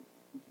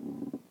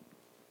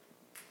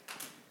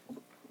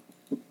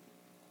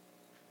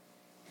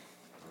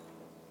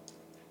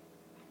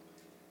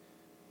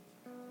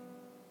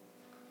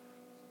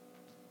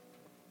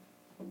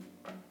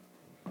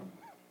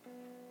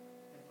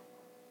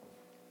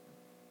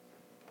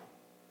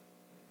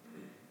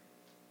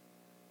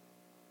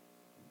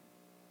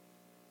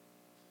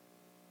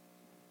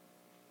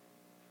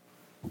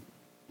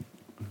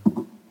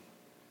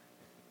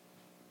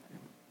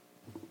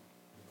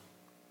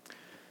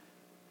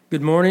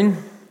Good morning.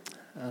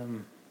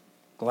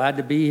 Glad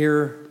to be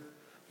here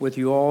with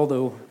you all,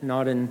 though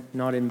not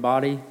in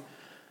body.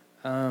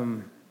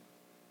 I'm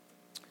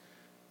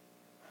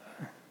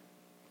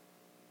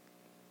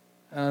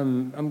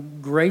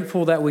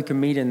grateful that we can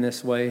meet in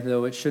this way,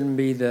 though it shouldn't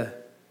be the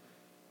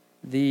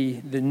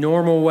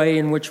normal way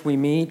in which we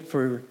meet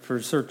for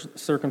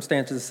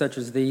circumstances such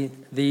as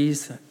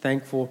these.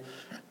 Thankful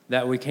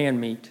that we can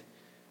meet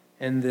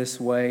in this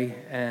way,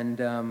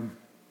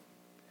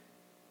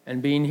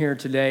 and being here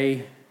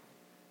today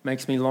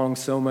makes me long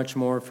so much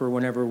more for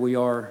whenever we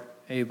are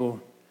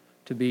able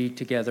to be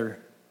together,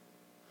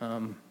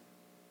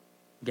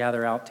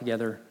 gather out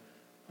together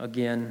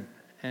again.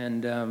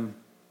 And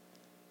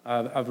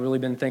I've really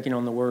been thinking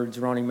on the words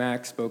Ronnie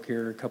Mack spoke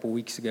here a couple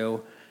weeks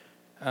ago.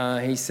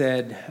 He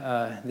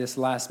said this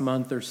last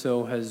month or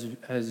so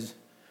has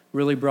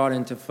really brought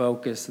into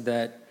focus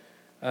that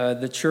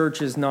the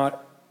church is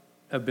not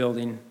a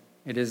building,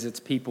 it is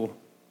its people.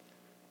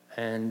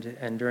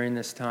 And during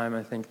this time,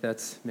 I think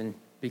that's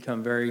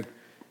become very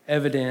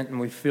evident, and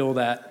we feel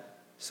that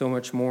so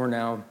much more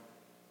now.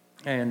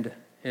 And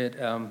it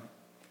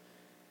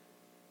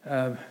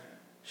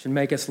should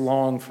make us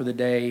long for the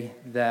day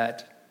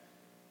that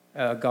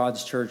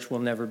God's church will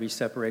never be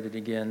separated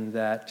again,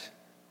 that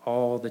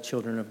all the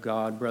children of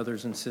God,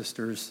 brothers and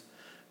sisters,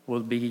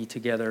 will be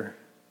together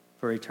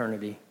for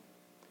eternity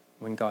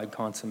when God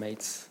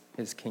consummates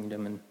his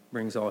kingdom and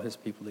brings all his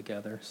people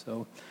together.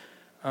 So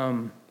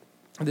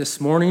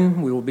this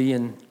morning, we will be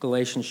in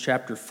Galatians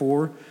chapter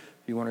 4. If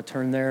you want to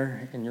turn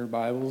there in your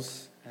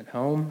Bibles at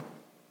home,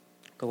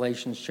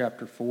 Galatians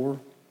chapter 4.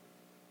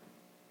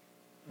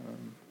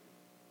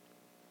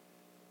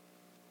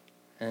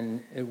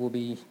 And it will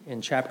be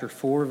in chapter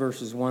 4,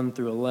 verses 1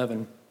 through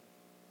 11.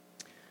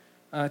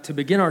 To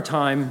begin our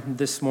time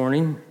this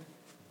morning,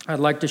 I'd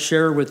like to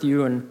share with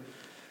you an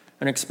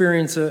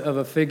experience of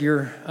a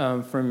figure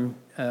from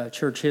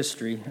church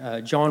history,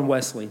 John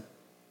Wesley.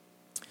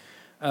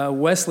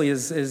 Wesley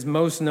is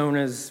most known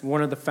as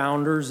one of the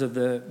founders of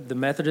the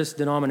Methodist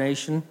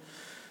denomination,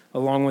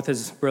 along with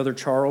his brother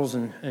Charles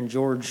and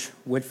George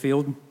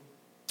Whitefield.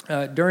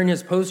 During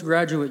his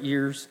postgraduate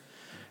years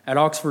at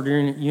Oxford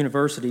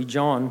University,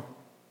 John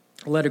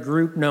led a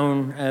group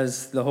known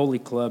as the Holy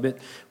Club. It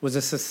was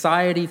a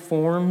society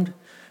formed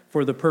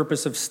for the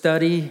purpose of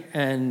study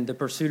and the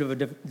pursuit of a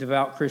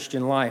devout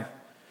Christian life.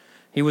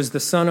 He was the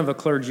son of a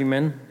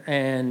clergyman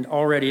and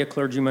already a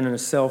clergyman in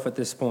himself at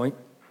this point.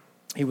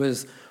 He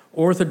was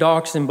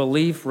orthodox in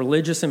belief,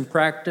 religious in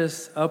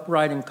practice,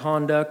 upright in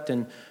conduct,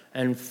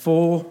 and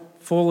full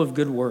of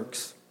good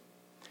works.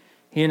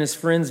 He and his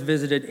friends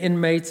visited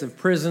inmates of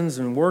prisons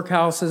and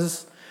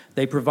workhouses.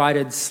 They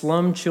provided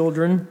slum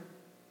children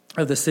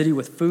of the city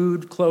with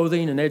food,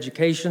 clothing, and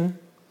education.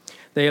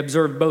 They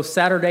observed both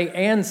Saturday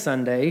and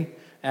Sunday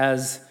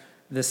as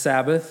the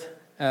Sabbath.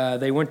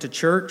 They went to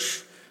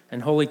church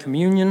and Holy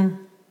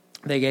Communion.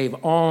 They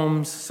gave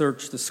alms,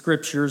 searched the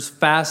scriptures,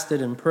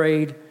 fasted and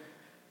prayed.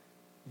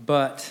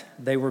 But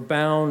they were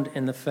bound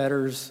in the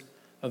fetters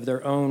of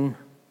their own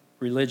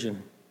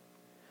religion,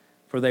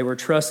 for they were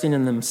trusting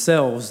in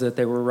themselves that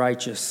they were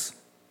righteous,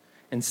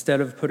 instead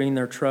of putting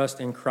their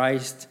trust in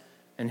Christ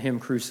and him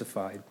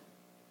crucified.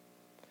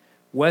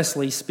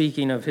 Wesley,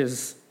 speaking of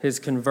his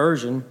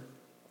conversion,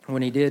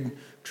 when he did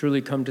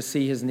truly come to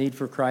see his need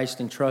for Christ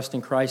and trust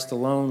in Christ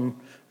alone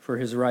for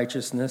his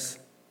righteousness,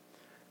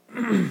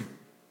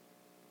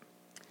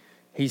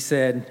 he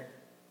said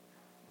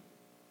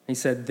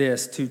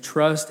this, to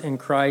trust in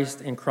Christ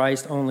and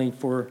Christ only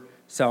for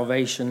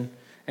salvation.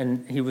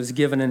 And he was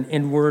given an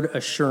inward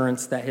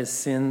assurance that his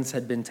sins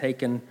had been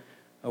taken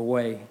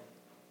away.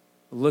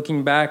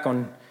 Looking back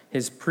on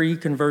his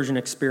pre-conversion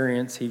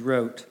experience, he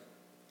wrote,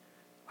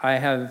 I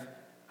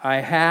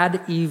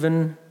had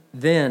even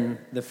then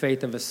the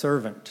faith of a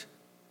servant,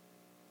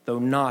 though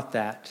not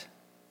that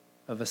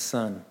of a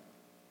son.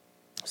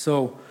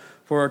 So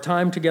for our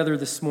time together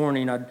this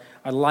morning, I'd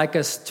like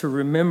us to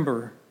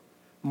remember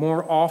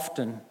more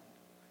often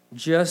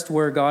just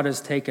where God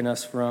has taken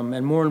us from,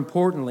 and more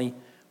importantly,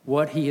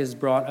 what he has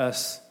brought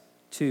us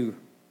to.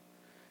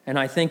 And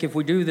I think if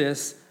we do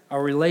this,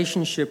 our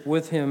relationship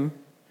with him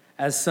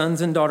as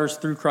sons and daughters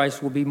through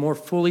Christ will be more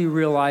fully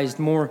realized,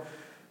 more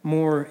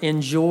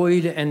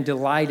enjoyed and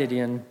delighted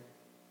in,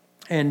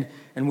 and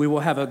we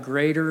will have a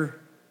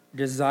greater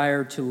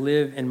desire to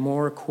live in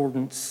more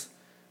accordance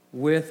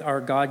with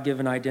our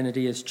God-given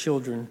identity as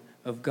children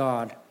of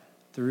God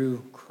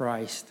through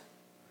Christ.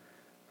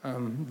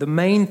 The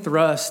main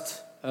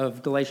thrust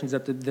of Galatians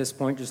up to this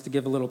point, just to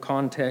give a little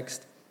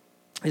context,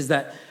 is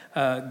that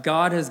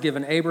God has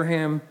given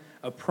Abraham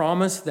a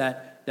promise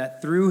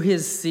that through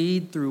his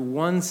seed, through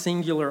one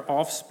singular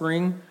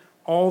offspring,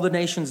 all the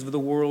nations of the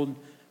world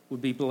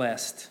would be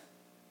blessed.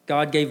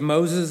 God gave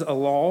Moses a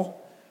law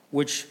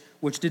which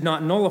did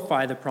not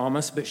nullify the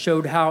promise, but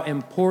showed how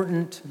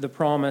important the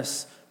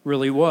promise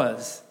really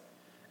was.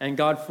 And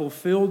God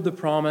fulfilled the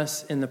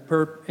promise in the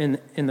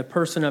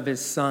person of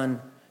his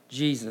son,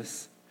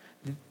 Jesus.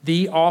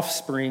 the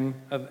offspring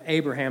of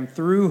Abraham,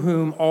 through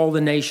whom all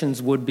the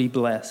nations would be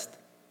blessed.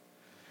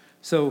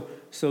 So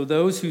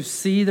those who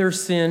see their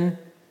sin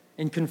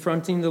in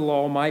confronting the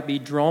law might be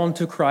drawn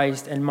to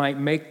Christ and might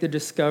make the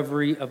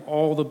discovery of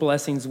all the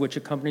blessings which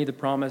accompany the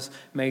promise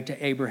made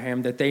to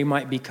Abraham, that they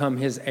might become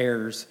his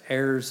heirs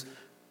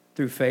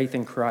through faith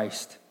in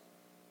Christ.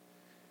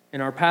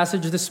 In our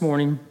passage this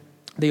morning,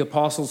 the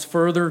apostles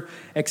further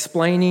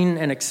explaining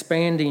and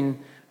expanding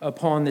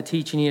upon the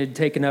teaching he had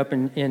taken up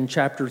in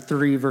chapter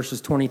 3,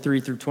 verses 23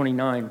 through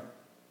 29.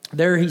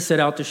 There he set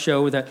out to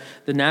show that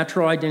the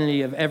natural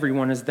identity of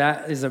everyone is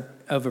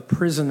of a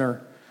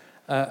prisoner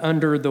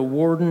under the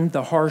warden,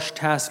 the harsh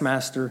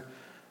taskmaster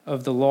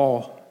of the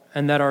law,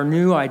 and that our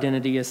new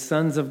identity as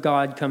sons of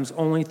God comes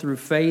only through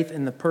faith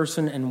in the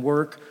person and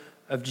work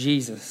of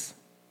Jesus.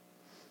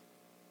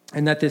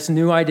 And that this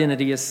new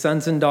identity as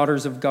sons and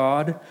daughters of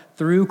God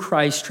through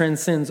Christ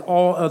transcends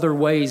all other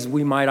ways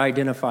we might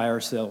identify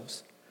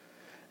ourselves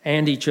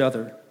and each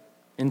other.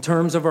 In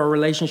terms of our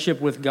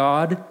relationship with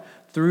God,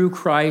 through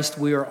Christ,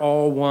 we are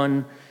all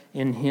one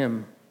in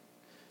him.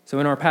 So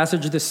in our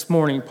passage this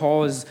morning,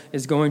 Paul is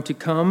going to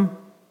come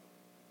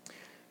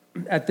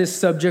at this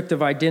subject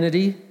of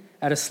identity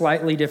at a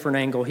slightly different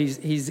angle.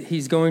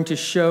 He's going to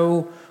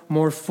show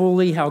more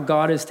fully how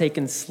God has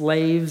taken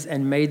slaves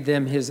and made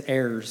them his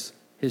heirs,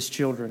 his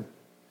children.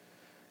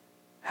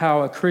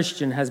 How a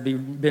Christian has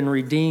been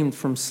redeemed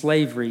from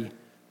slavery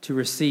to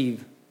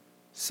receive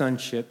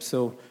sonship.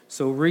 So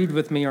read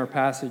with me our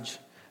passage,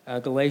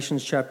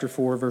 Galatians chapter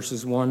 4,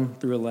 verses 1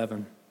 through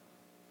 11.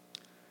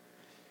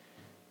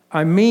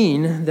 I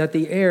mean that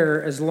the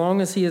heir, as long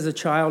as he is a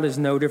child, is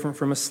no different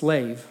from a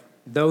slave,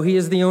 though he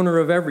is the owner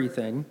of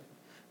everything,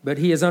 but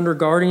he is under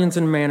guardians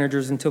and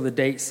managers until the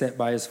date set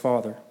by his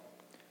father.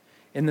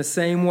 In the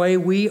same way,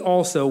 we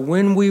also,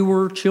 when we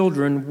were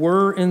children,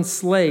 were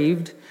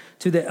enslaved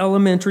to the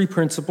elementary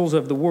principles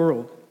of the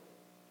world.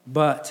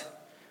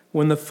 But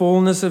when the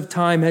fullness of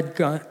time had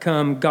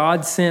come,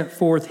 God sent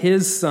forth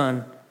his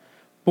Son,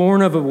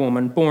 born of a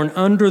woman, born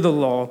under the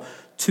law,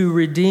 to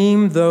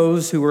redeem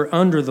those who were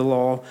under the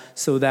law,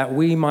 so that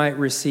we might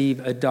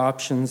receive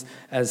adoptions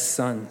as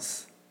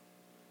sons.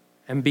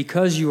 And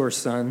because you are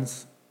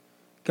sons,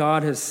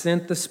 God has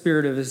sent the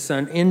Spirit of his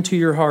Son into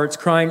your hearts,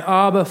 crying,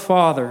 Abba,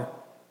 Father,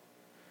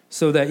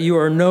 so that you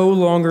are no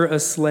longer a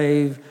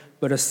slave,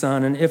 but a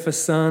son. And if a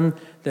son,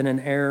 then an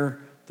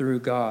heir through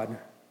God.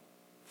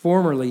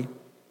 Formerly,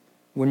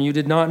 when you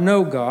did not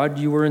know God,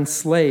 you were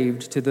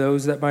enslaved to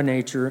those that by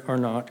nature are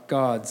not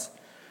God's.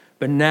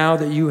 But now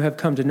that you have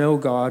come to know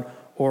God,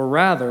 or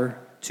rather,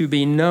 to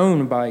be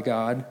known by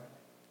God,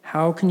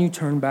 how can you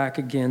turn back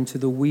again to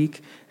the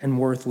weak and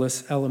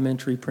worthless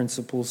elementary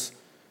principles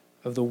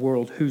of the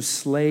world, whose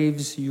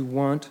slaves you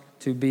want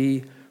to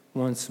be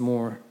once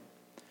more?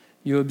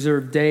 You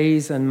observe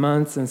days and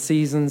months and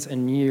seasons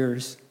and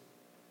years.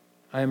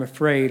 I am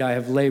afraid I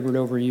have labored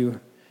over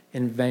you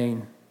in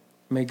vain.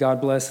 May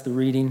God bless the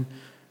reading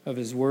of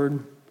his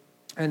word.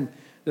 And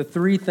the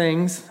three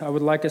things I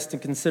would like us to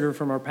consider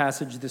from our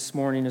passage this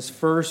morning is,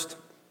 first,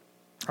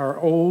 our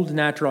old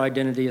natural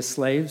identity as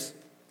slaves.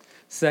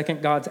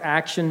 Second, God's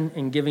action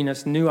in giving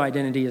us new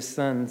identity as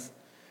sons.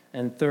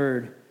 And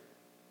third,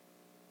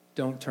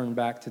 don't turn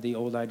back to the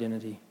old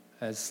identity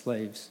as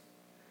slaves.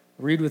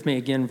 Read with me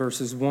again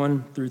verses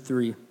 1 through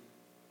 3.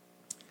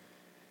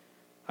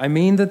 I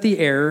mean that the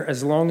heir,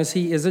 as long as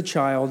he is a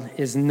child,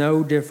 is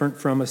no different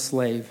from a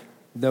slave,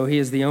 though he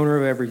is the owner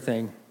of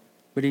everything.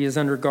 But he is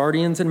under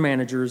guardians and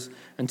managers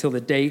until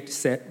the date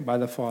set by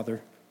the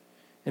Father.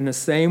 In the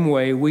same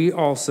way, we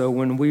also,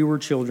 when we were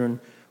children,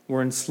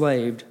 were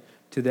enslaved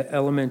to the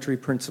elementary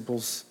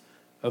principles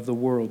of the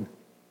world.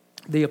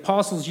 The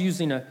apostle's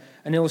using an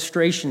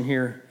illustration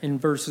here in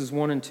verses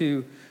 1 and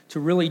 2 to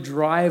really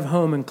drive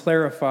home and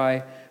clarify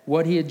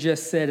what he had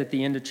just said at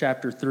the end of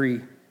chapter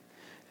 3.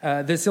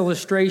 This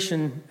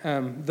illustration,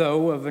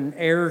 though, of an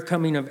heir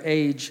coming of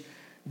age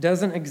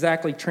doesn't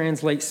exactly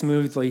translate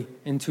smoothly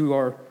into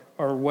our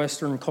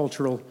Western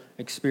cultural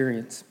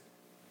experience.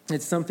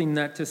 It's something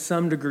that to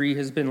some degree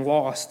has been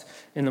lost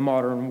in the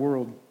modern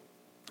world.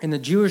 In the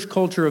Jewish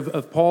culture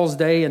of Paul's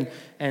day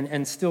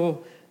and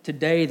still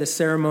today, the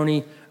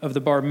ceremony of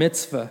the bar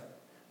mitzvah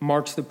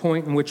marks the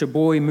point in which a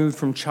boy moved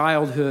from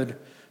childhood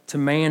to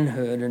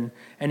manhood.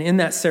 And in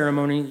that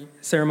ceremony,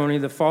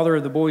 the father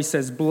of the boy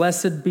says,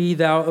 "Blessed be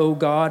thou, O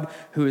God,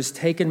 who has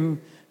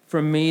taken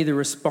from me the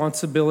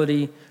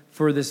responsibility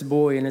for this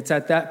boy." And it's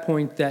at that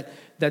point that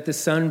the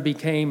son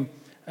became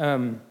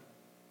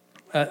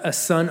a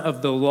son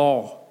of the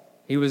law.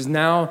 He was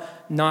now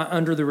not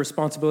under the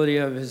responsibility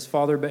of his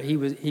father, but he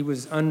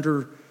was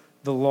under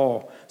the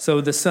law. So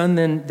the son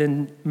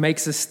then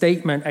makes a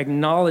statement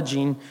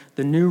acknowledging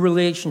the new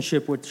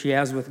relationship which he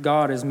has with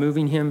God as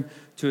moving him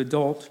to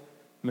adult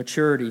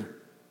maturity.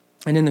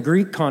 And in the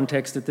Greek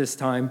context at this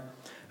time,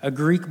 a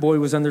Greek boy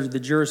was under the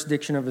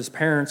jurisdiction of his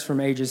parents from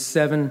ages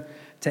 7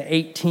 to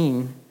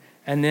 18.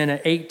 And then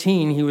at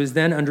 18, he was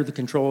then under the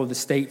control of the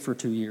state for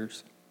 2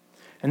 years.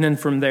 And then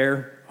from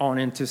there on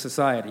into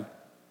society.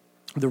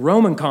 the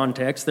Roman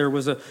context, there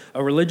was a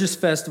religious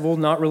festival,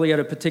 not really at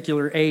a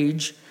particular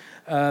age,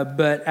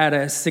 but at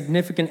a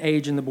significant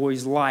age in the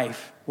boy's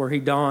life, where he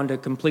donned a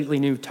completely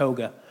new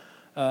toga.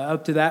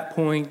 Up to that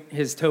point,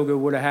 his toga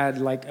would have had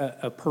like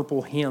a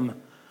purple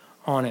hem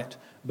on it.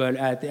 But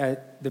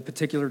at the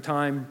particular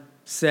time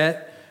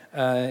set,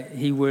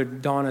 he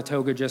would don a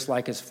toga just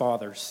like his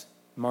father's,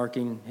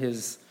 marking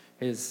his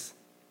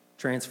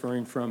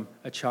transferring from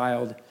a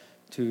child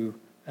to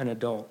an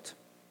adult.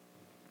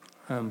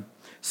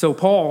 So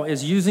Paul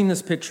is using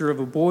this picture of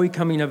a boy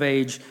coming of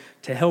age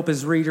to help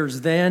his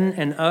readers then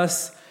and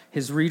us,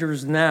 his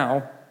readers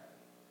now,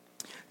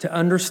 to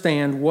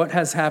understand what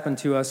has happened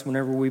to us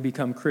whenever we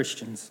become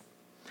Christians.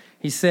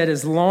 He said,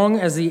 as long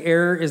as the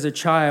heir is a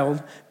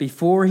child,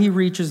 before he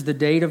reaches the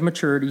date of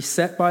maturity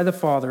set by the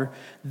Father,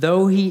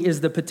 though he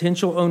is the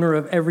potential owner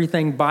of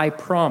everything by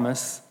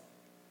promise,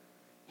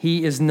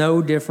 he is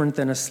no different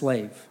than a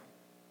slave.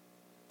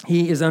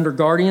 He is under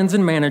guardians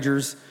and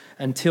managers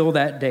until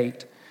that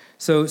date.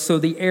 So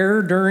the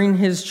heir during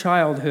his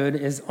childhood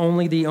is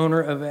only the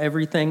owner of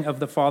everything of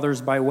the Father's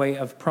by way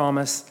of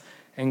promise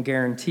and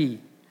guarantee,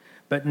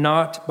 but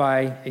not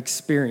by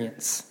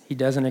experience. He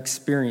doesn't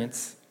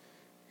experience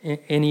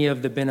any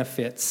of the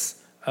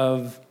benefits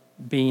of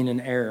being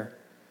an heir.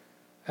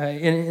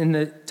 In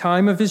the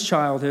time of his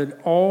childhood,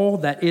 all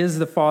that is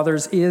the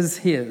Father's is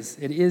his.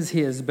 It is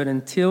his, but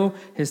until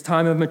his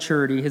time of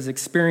maturity, his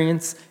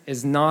experience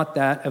is not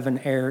that of an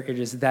heir, it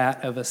is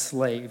that of a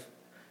slave.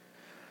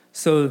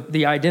 So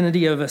the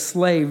identity of a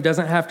slave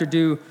doesn't have to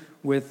do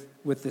with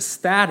the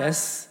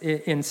status.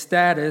 In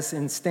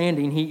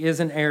standing, he is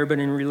an heir, but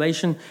in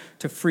relation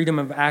to freedom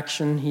of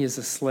action, he is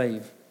a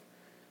slave.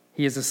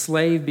 He is a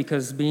slave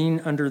because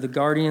being under the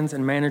guardians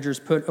and managers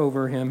put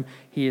over him,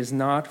 he is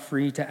not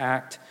free to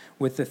act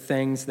with the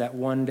things that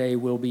one day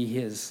will be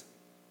his.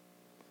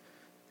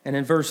 And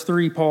in verse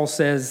 3, Paul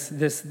says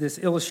this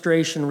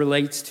illustration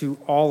relates to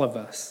all of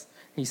us.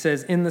 He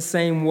says, in the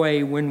same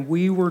way, when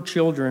we were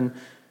children,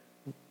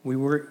 we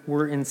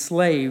were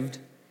enslaved,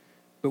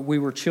 but we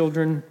were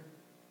children.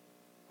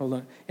 Hold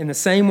on. In the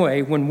same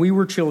way, when we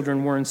were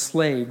children, we're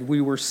enslaved. We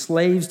were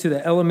slaves to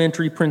the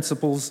elementary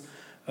principles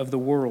of the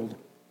world.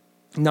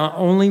 Not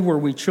only were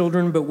we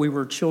children, but we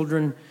were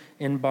children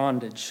in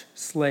bondage,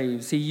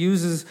 slaves. He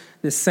uses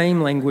the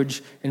same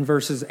language in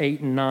verses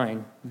 8 and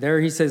 9. There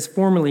he says,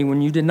 formerly,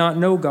 when you did not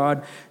know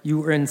God, you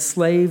were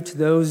enslaved to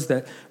those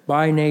that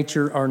by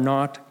nature are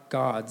not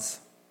God's.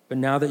 But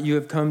now that you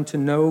have come to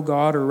know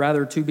God, or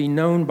rather to be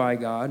known by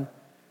God,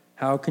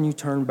 how can you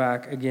turn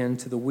back again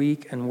to the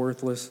weak and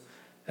worthless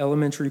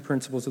elementary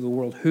principles of the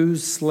world,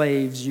 whose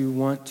slaves you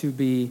want to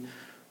be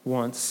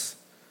once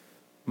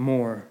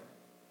more?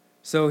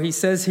 So he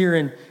says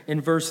here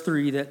in verse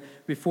 3 that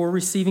before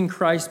receiving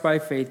Christ by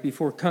faith,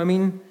 before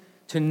coming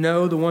to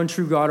know the one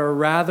true God, or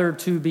rather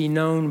to be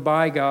known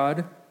by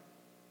God,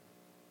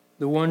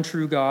 the one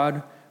true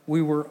God,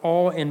 we were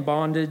all in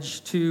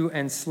bondage to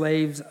and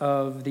slaves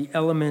of the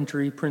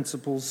elementary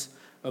principles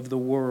of the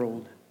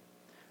world.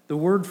 The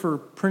word for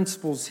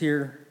principles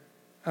here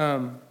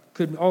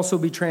could also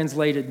be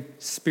translated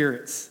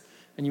spirits.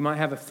 And you might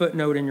have a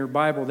footnote in your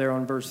Bible there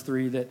on verse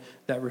 3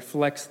 that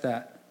reflects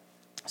that.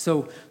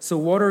 So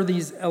what are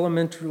these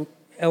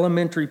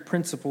elementary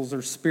principles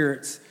or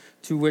spirits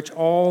to which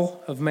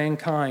all of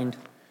mankind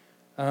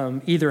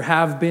either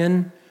have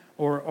been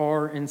or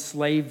are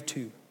enslaved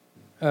to?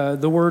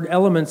 The word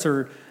elements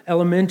or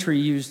elementary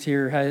used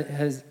here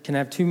can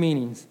have two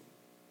meanings.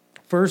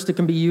 First, it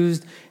can be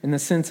used in the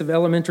sense of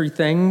elementary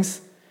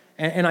things,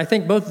 and I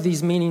think both of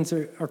these meanings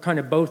are kind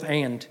of both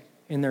and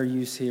in their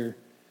use here.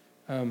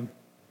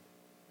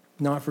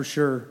 Not for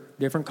sure.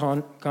 Different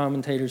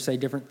commentators say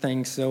different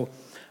things, so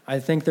I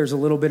think there's a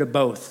little bit of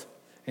both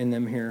in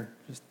them here.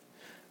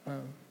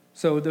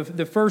 So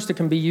the first, it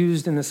can be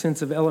used in the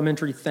sense of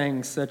elementary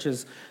things, such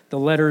as the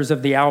letters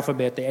of the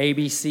alphabet, the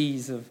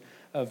ABCs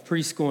of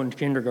preschool and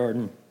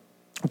kindergarten.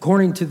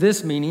 According to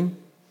this meaning,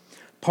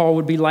 Paul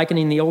would be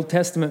likening the Old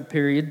Testament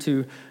period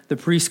to the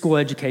preschool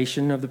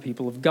education of the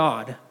people of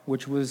God,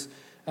 which was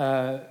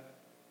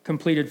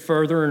completed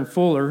further and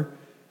fuller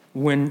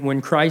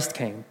when Christ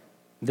came.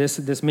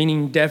 This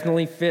meaning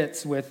definitely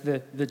fits with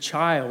the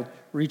child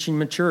reaching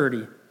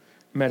maturity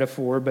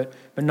metaphor, but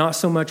not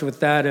so much with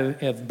that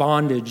of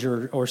bondage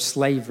or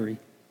slavery.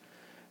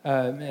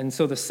 And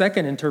so the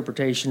second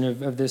interpretation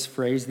of this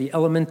phrase, the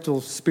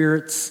elemental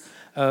spirits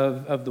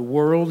of the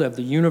world, of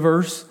the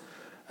universe,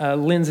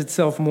 lends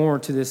itself more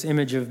to this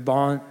image of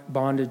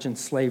bondage and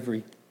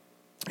slavery.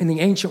 In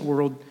the ancient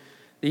world,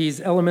 these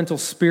elemental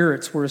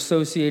spirits were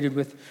associated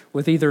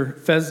with either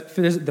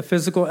the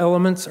physical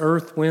elements,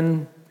 earth,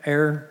 wind,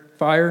 air,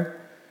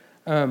 fire,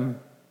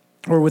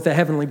 or with the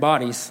heavenly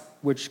bodies,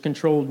 which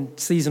controlled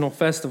seasonal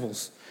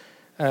festivals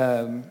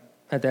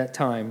at that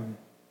time,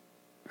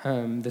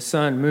 the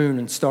sun, moon,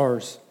 and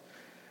stars.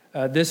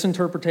 This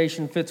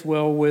interpretation fits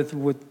well with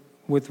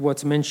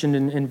what's mentioned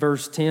in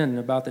verse 10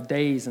 about the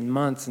days and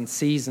months and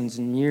seasons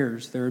and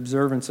years, their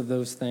observance of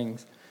those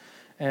things,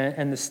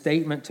 and the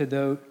statement to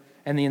those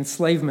and the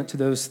enslavement to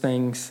those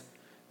things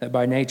that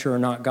by nature are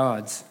not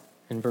God's,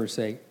 in verse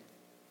 8.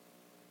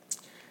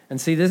 And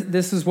see,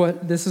 this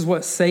is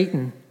what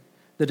Satan,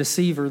 the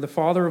deceiver, the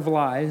father of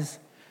lies,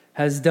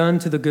 has done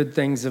to the good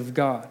things of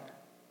God.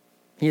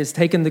 He has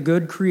taken the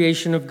good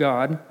creation of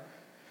God,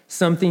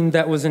 something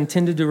that was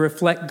intended to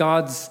reflect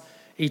God's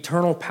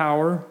eternal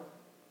power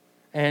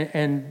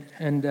and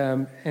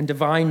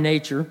divine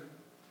nature,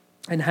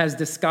 and has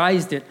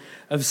disguised it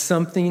of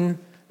something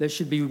that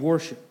should be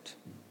worshipped.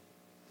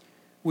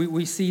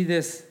 We see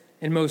this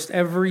in most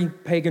every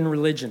pagan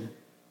religion.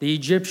 The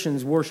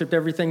Egyptians worshipped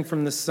everything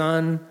from the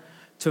sun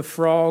to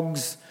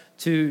frogs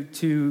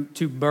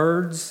to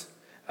birds.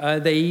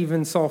 They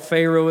even saw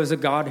Pharaoh as a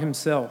god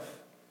himself.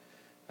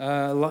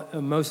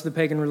 Most of the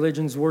pagan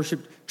religions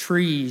worshipped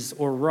trees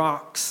or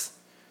rocks.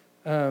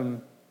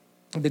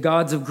 The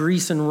gods of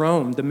Greece and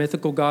Rome, the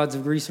mythical gods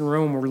of Greece and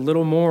Rome, were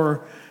little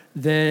more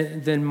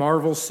than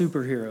Marvel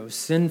superheroes,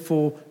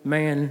 sinful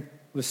man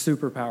with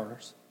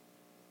superpowers.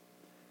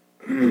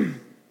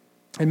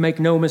 And make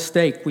no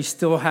mistake, we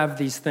still have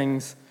these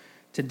things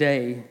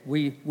today.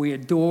 We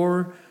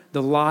adore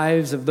the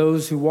lives of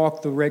those who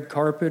walk the red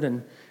carpet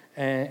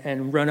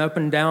and run up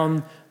and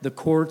down the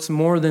courts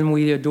more than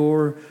we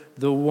adore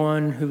the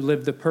one who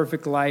lived the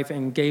perfect life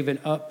and gave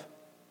it up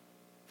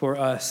for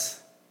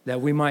us, that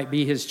we might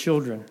be his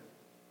children.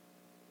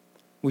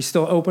 We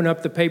still open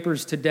up the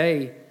papers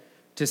today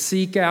to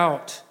seek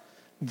out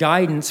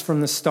guidance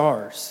from the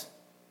stars.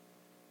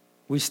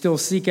 We still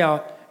seek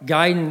out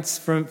guidance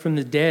from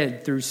the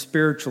dead through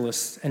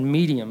spiritualists and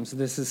mediums.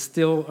 This is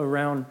still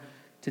around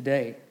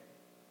today.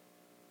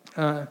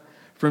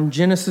 From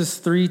Genesis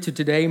 3 to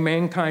today,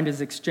 mankind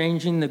is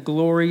exchanging the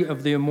glory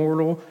of the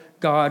immortal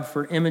God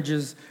for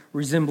images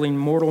resembling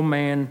mortal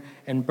man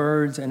and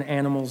birds and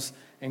animals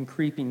and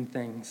creeping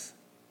things.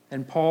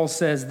 And Paul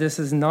says this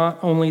is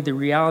not only the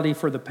reality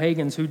for the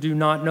pagans who do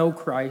not know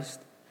Christ,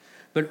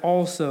 but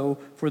also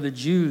for the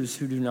Jews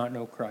who do not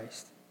know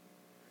Christ.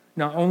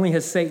 Not only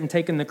has Satan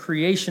taken the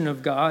creation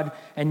of God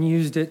and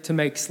used it to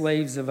make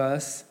slaves of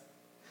us,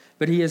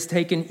 but he has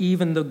taken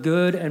even the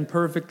good and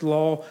perfect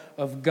law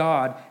of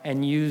God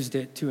and used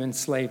it to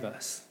enslave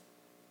us.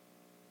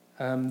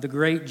 The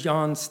great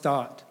John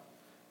Stott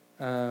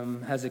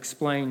has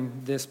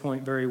explained this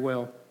point very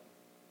well.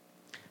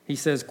 He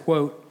says,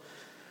 quote,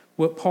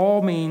 "What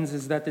Paul means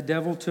is that the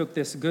devil took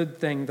this good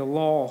thing, the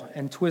law,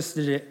 and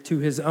twisted it to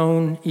his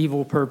own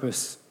evil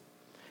purpose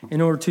in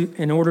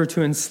order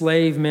to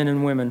enslave men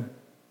and women.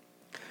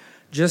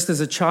 Just as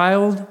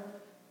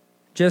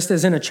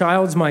in a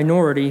child's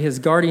minority, his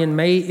guardian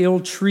may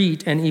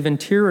ill-treat and even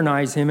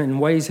tyrannize him in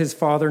ways his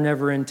father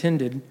never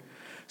intended,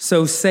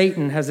 so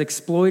Satan has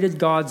exploited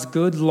God's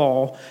good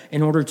law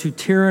in order to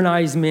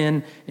tyrannize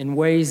men in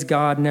ways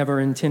God never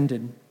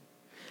intended.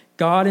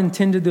 God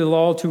intended the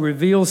law to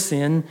reveal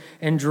sin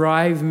and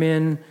drive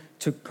men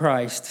to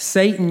Christ.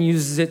 Satan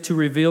uses it to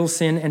reveal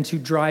sin and to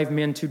drive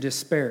men to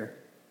despair.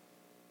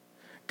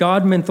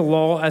 God meant the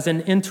law as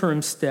an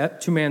interim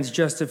step to man's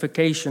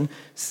justification.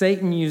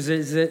 Satan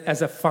uses it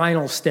as a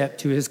final step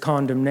to his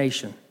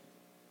condemnation.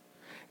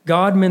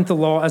 God meant the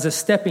law as a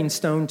stepping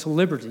stone to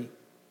liberty.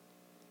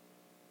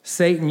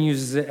 Satan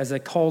uses it as a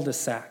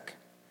cul-de-sac,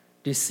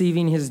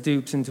 deceiving his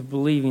dupes into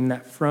believing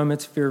that from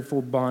its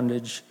fearful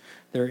bondage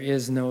there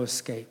is no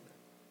escape.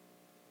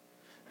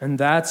 And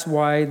that's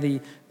why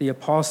the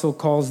apostle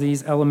calls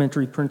these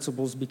elementary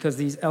principles, because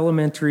these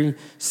elementary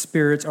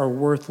spirits are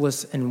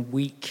worthless and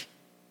weak,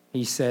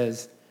 he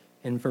says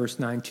in verse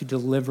 9, to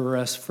deliver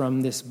us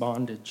from this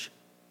bondage.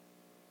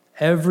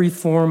 Every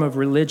form of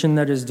religion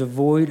that is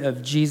devoid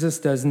of Jesus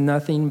does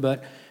nothing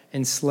but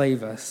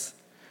enslave us.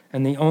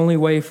 And the only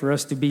way for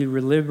us to be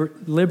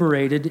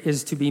liberated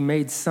is to be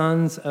made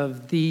sons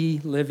of the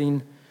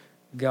living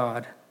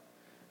God,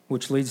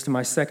 which leads to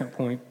my second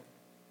point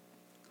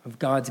of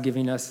God's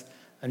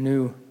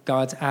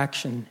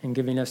action in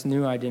giving us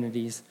new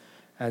identities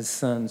as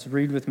sons.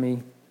 Read with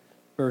me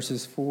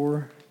verses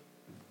 4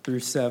 through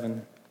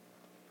 7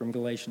 from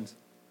Galatians.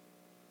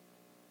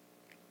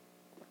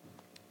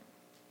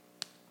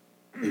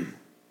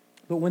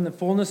 But when the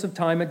fullness of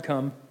time had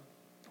come,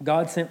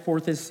 God sent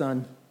forth his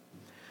Son,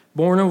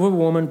 born of a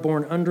woman,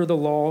 born under the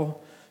law,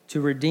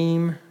 to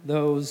redeem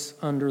those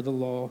under the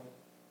law,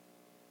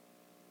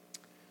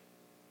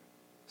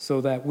 so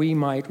that we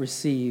might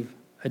receive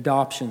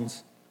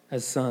adoptions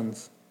as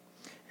sons.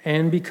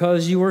 And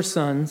because you are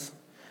sons,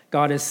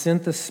 God has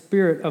sent the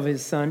Spirit of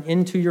his Son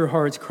into your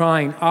hearts,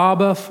 crying,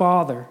 Abba,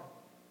 Father.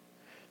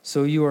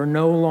 So you are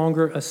no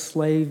longer a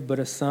slave, but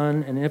a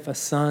son, and if a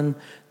son,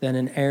 then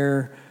an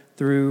heir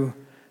through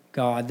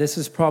God. This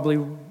is probably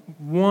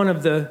one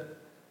of the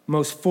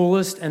most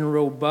fullest and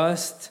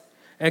robust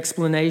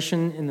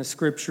explanation in the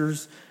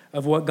Scriptures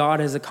of what God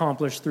has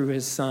accomplished through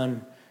his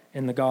Son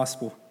in the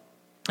gospel.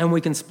 And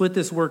we can split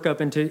this work up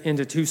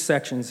into two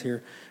sections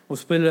here. We'll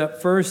split it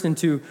up first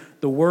into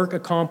the work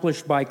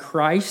accomplished by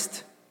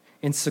Christ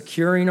in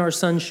securing our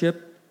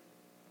sonship,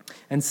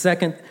 and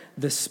second,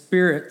 the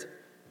Spirit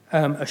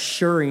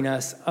assuring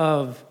us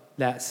of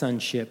that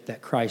sonship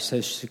that Christ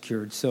has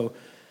secured. So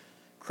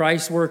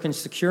Christ's work in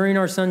securing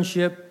our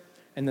sonship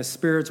and the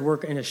Spirit's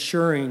work in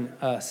assuring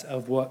us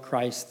of what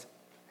Christ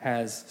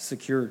has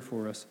secured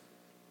for us.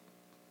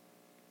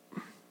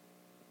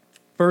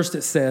 First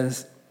it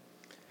says,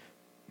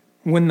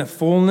 when the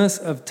fullness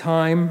of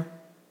time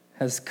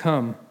has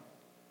come,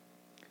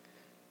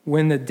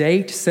 when the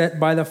date set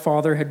by the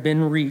Father had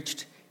been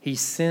reached, he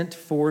sent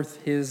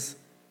forth his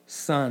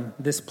Son.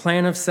 This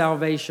plan of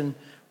salvation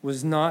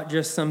was not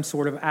just some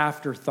sort of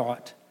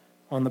afterthought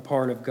on the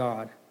part of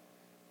God.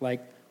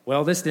 Like,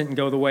 well, this didn't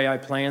go the way I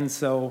planned,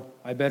 so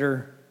I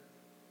better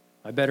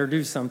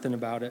do something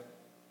about it.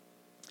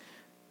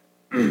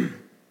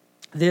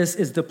 This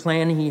is the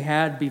plan he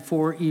had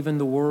before even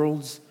the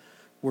worlds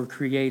were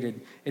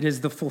created. It is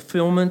the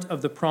fulfillment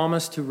of the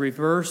promise to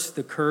reverse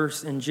the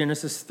curse in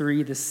Genesis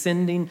 3, the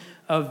sending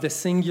of the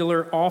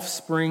singular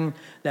offspring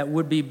that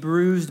would be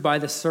bruised by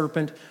the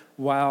serpent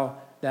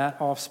while that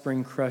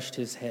offspring crushed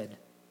his head.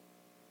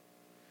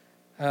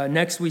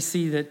 Next, we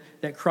see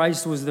that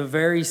Christ was the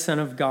very Son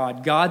of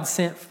God. God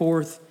sent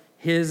forth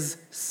his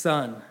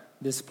Son.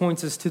 This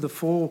points us to the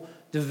full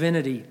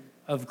divinity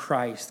of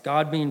Christ.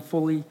 Christ being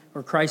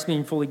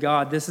fully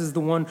God. This is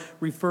the one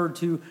referred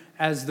to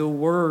as the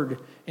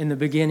Word in the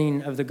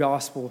beginning of the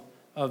Gospel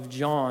of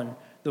John.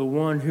 The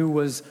one who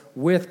was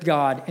with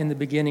God in the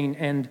beginning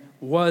and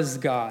was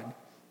God.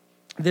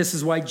 This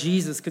is why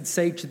Jesus could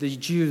say to the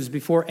Jews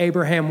before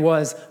Abraham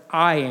was,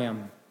 I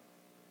am.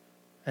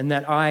 And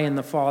that I and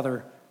the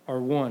Father are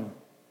one.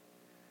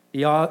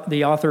 The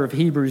author of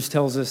Hebrews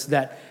tells us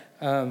that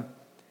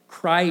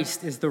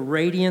Christ is the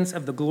radiance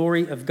of the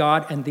glory of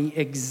God and the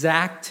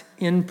exact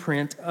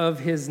imprint of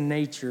his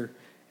nature.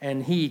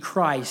 And he,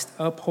 Christ,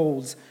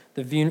 upholds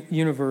the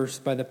universe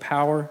by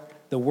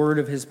the word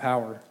of his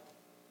power.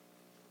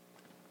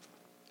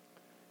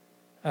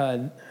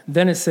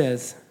 Then it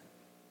says,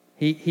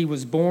 he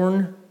was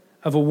born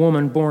of a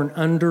woman born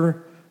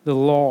under the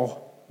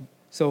law.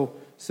 So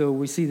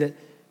we see that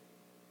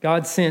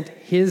God sent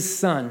his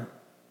Son,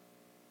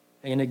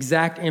 an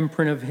exact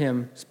imprint of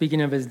him,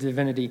 speaking of his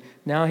divinity.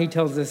 Now he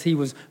tells us he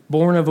was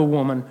born of a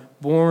woman,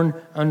 born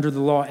under the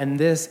law, and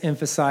this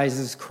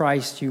emphasizes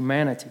Christ's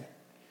humanity.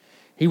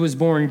 He was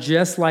born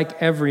just like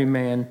every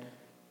man,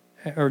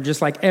 or just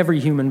like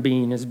every human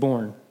being is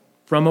born,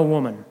 from a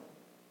woman,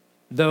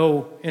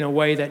 though in a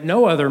way that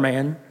no other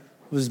man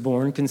was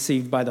born,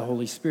 conceived by the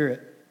Holy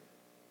Spirit,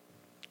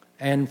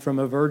 and from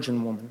a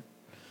virgin woman.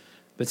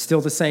 But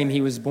still the same,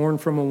 he was born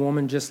from a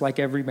woman just like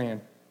every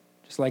man,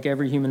 just like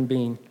every human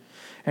being.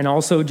 And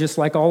also, just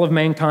like all of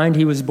mankind,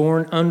 he was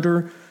born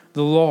under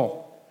the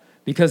law.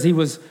 Because he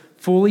was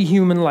fully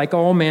human like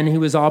all men, he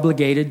was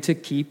obligated to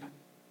keep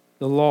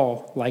the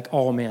law like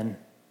all men.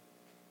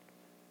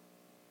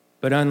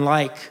 But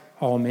unlike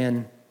all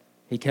men,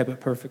 he kept it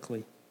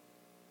perfectly.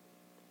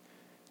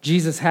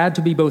 Jesus had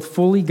to be both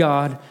fully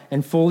God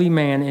and fully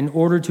man in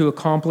order to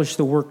accomplish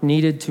the work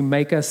needed to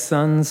make us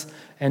sons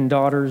and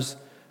daughters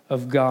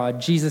of God.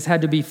 Jesus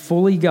had to be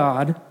fully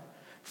God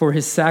for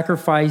his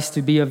sacrifice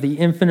to be of the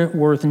infinite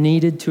worth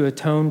needed to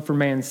atone for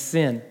man's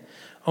sin.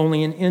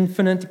 Only an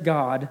infinite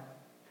God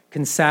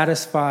can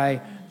satisfy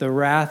the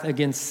wrath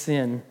against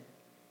sin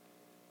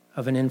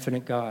of an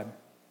infinite God.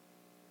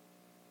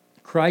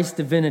 Christ's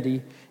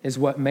divinity is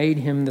what made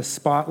him the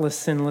spotless,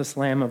 sinless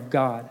Lamb of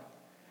God.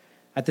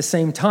 At the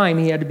same time,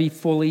 he had to be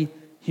fully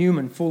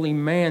human, fully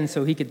man,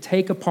 so he could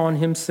take upon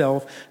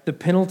himself the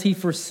penalty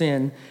for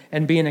sin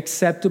and be an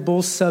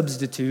acceptable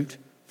substitute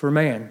for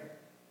man.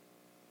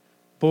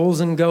 Bulls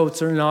and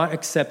goats are not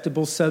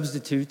acceptable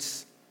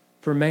substitutes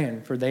for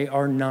man, for they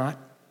are not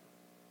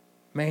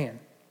man.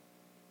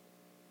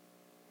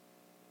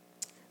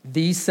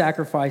 These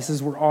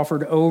sacrifices were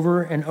offered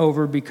over and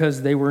over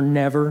because they were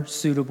never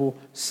suitable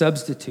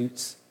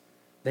substitutes.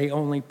 They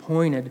only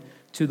pointed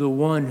to the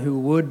one who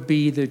would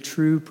be the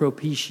true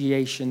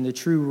propitiation, the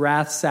true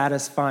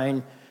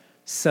wrath-satisfying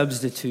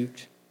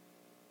substitute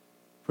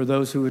for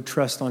those who would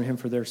trust on him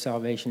for their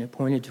salvation. It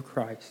pointed to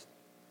Christ.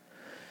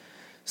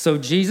 So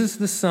Jesus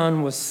the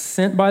Son was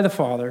sent by the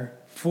Father,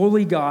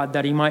 fully God,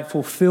 that he might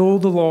fulfill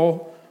the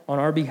law on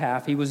our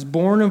behalf. He was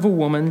born of a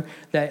woman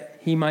that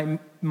he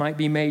might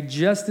be made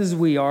just as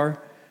we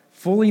are,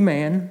 fully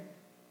man,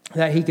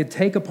 that he could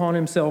take upon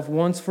himself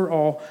once for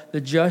all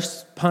the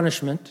just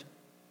punishment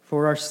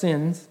for our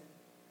sins.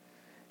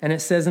 And it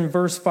says in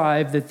verse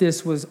 5 that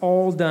this was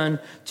all done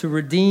to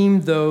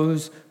redeem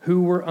those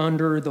who were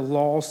under the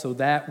law so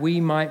that we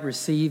might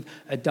receive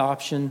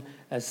adoption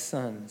as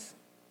sons.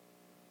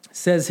 It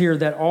says here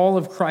that all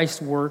of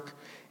Christ's work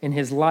in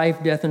his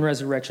life, death, and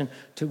resurrection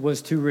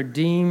was to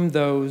redeem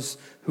those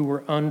who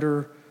were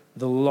under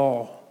the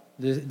law.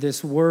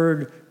 This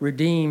word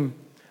redeem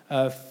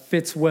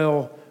fits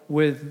well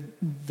with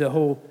the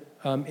whole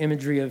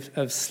imagery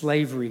of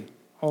slavery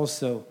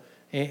also.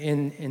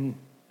 In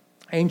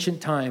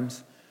ancient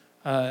times,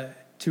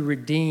 to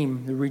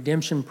redeem, the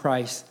redemption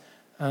price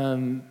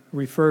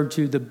referred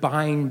to the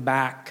buying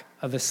back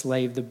of a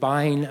slave, the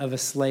buying of a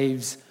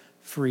slave's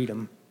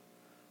freedom.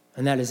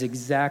 And that is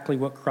exactly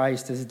what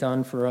Christ has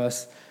done for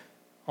us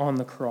on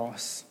the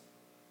cross.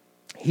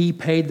 He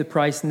paid the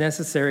price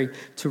necessary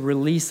to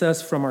release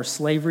us from our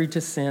slavery to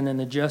sin and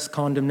the just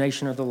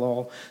condemnation of the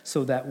law,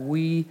 so that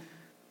we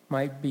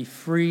might be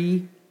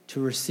free to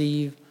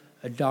receive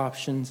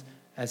adoptions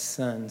as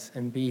sons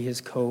and be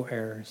his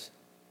co-heirs.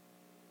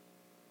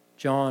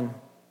 John,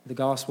 the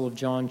Gospel of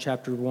John,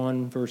 chapter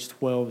 1, verse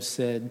 12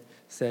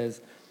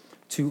 says,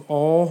 "To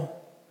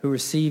all who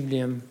received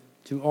him,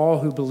 to all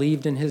who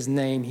believed in his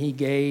name, he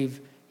gave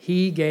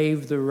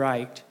the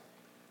right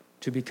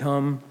to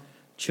become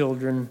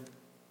children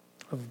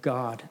of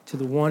God." To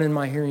the one in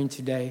my hearing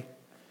today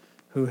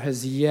who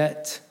has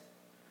yet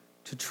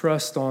to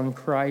trust on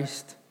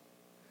Christ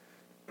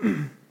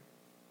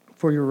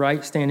for your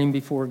right standing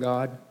before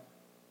God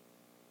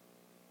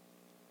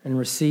and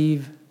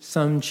receive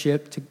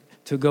sonship,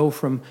 to go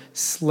from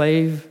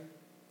slave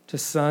to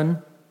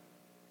son,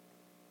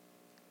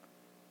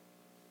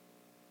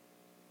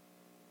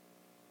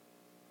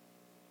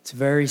 it's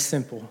very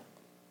simple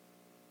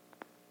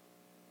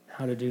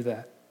how to do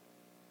that.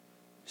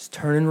 Just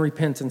turn in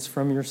repentance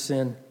from your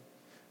sin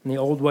and the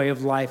old way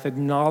of life.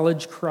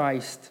 Acknowledge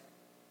Christ.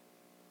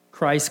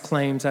 Christ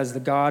claims as the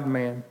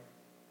God-man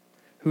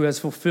who has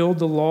fulfilled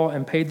the law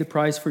and paid the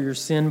price for your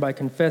sin by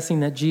confessing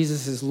that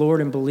Jesus is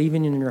Lord and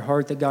believing in your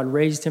heart that God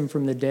raised him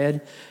from the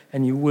dead,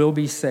 and you will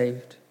be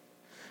saved.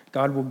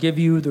 God will give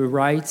you the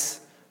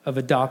rights of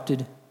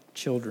adopted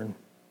children.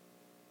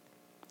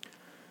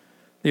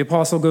 The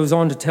apostle goes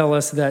on to tell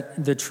us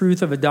that the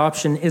truth of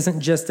adoption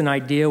isn't just an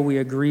idea we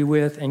agree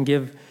with and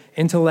give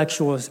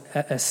intellectual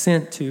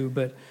assent to,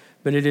 but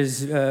it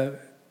is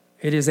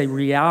a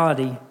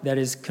reality that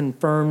is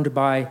confirmed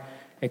by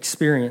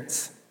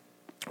experience.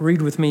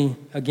 Read with me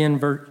again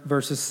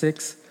verses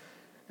 6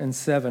 and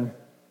 7.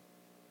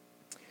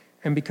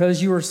 "And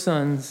because you are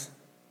sons,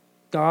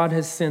 God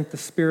has sent the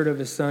Spirit of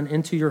his Son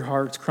into your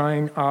hearts,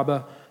 crying,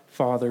 'Abba,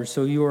 Father.'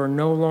 So you are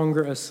no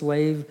longer a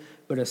slave,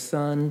 but a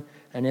son,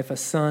 and if a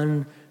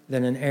son,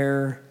 then an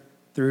heir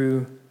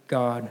through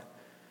God."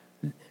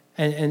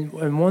 And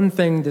one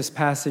thing this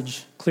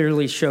passage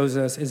clearly shows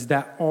us is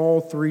that all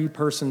three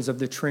persons of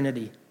the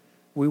Trinity,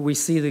 we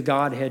see the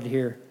Godhead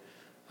here,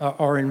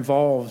 are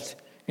involved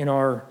in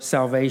our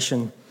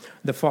salvation.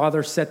 The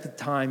Father set the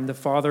time. The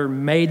Father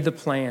made the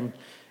plan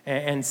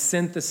and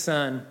sent the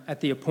Son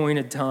at the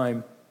appointed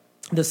time.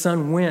 The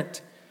Son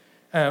went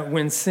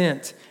when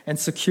sent and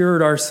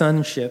secured our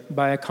sonship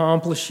by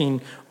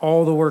accomplishing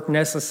all the work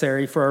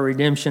necessary for our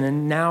redemption.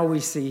 And now we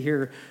see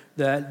here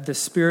that the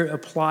Spirit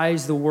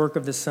applies the work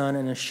of the Son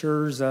and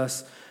assures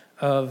us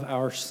of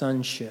our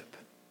sonship,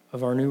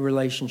 of our new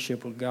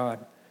relationship with God.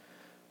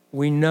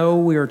 We know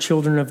we are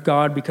children of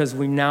God because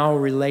we now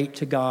relate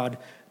to God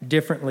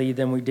differently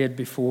than we did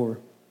before.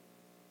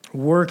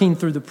 Working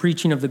through the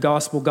preaching of the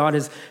gospel, God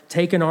has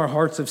taken our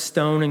hearts of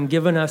stone and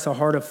given us a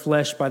heart of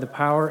flesh by the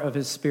power of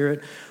his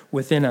Spirit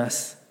within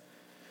us.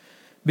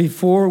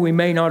 Before, we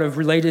may not have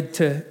related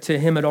to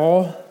him at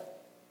all,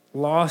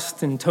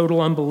 lost in total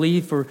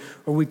unbelief, or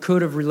we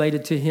could have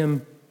related to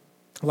him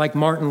like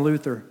Martin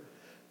Luther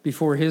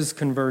before his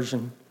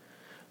conversion.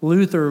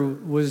 Luther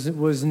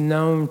was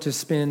known to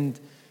spend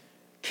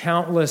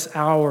countless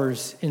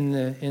hours in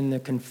the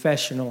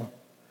confessional,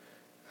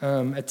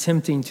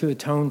 attempting to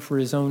atone for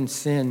his own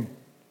sin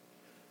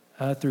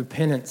through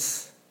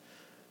penance.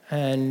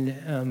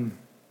 And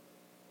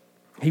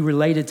he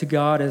related to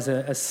God as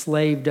a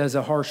slave does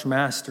a harsh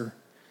master,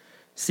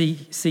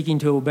 seeking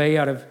to obey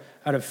out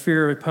of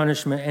fear of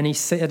punishment. And he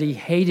said he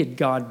hated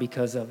God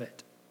because of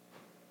it.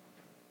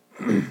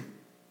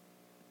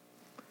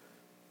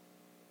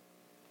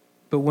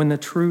 But when the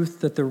truth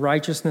that the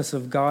righteousness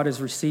of God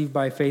is received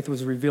by faith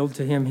was revealed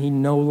to him, he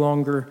no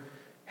longer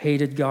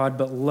hated God,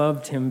 but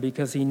loved him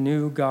because he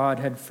knew God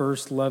had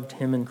first loved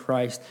him in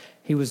Christ.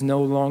 He was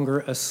no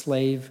longer a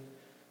slave,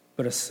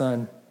 but a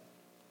son.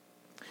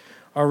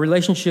 Our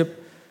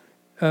relationship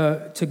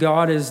to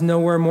God is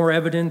nowhere more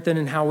evident than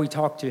in how we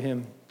talk to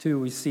him, too,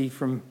 we see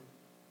from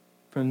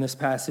this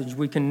passage.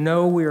 We can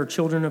know we are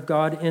children of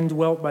God,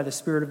 indwelt by the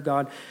Spirit of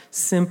God,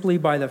 simply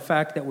by the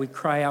fact that we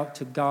cry out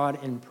to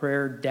God in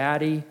prayer,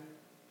 Daddy,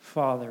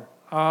 Father,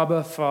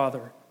 Abba,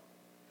 Father.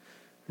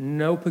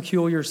 No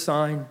peculiar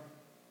sign,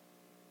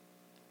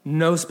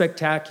 no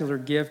spectacular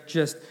gift,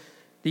 just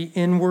the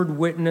inward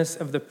witness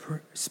of the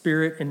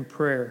Spirit in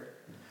prayer.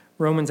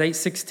 Romans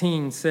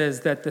 8:16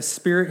 says that the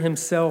Spirit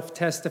himself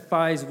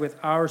testifies with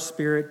our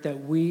spirit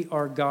that we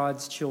are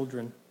God's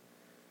children.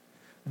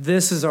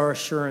 This is our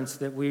assurance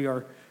that we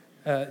are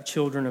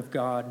children of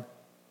God.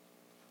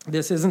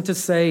 This isn't to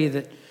say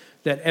that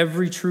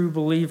every true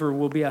believer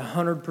will be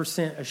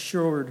 100%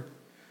 assured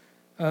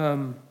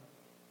of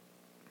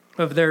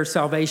their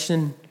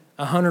salvation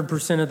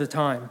 100% of the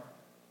time.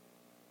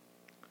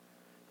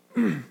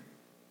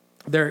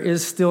 There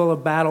is still a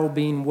battle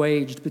being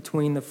waged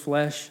between the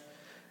flesh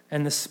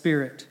and the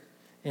Spirit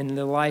in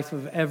the life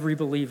of every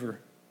believer.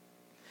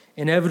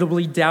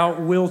 Inevitably, doubt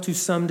will to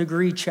some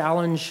degree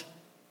challenge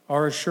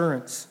our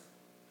assurance.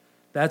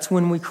 That's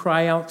when we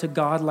cry out to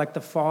God like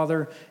the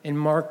father in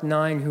Mark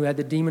 9 who had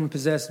the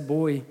demon-possessed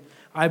boy,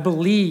 I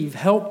believe,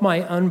 help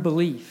my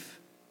unbelief.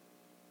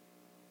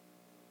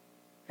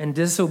 and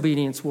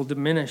disobedience will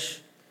diminish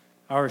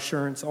our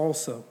assurance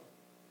also.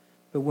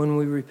 But when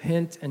we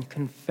repent and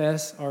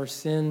confess our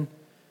sin,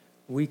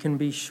 we can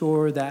be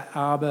sure that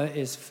Abba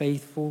is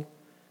faithful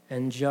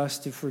and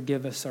just to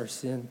forgive us our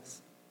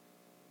sins.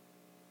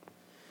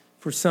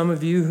 For some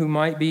of you who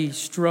might be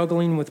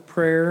struggling with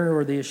prayer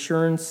or the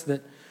assurance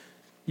that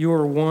you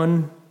are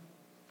one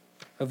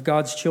of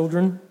God's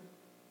children,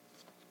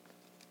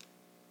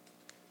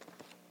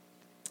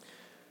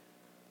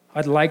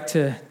 I'd like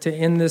to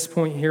end this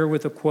point here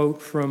with a quote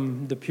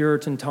from the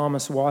Puritan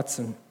Thomas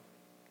Watson.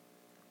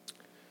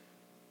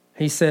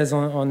 He says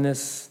on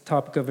this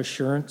topic of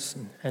assurance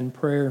and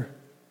prayer,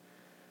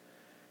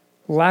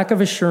 "Lack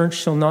of assurance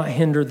shall not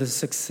hinder the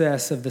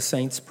success of the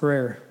saint's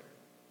prayer.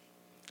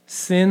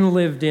 Sin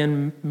lived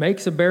in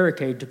makes a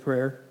barricade to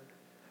prayer,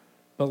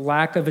 but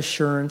lack of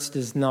assurance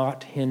does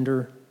not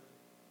hinder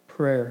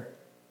prayer.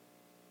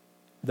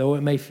 Though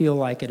it may feel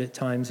like it at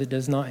times, it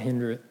does not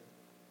hinder it.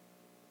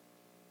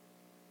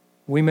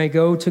 We may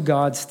go to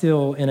God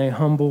still in a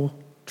humble,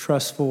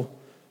 trustful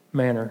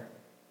manner.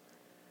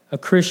 A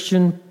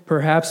Christian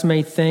perhaps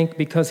may think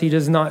because he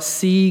does not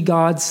see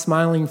God's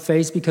smiling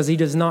face, because he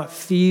does not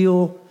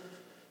feel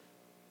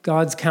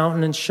God's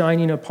countenance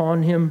shining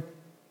upon him,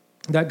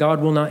 that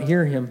God will not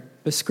hear him.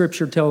 But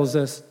Scripture tells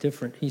us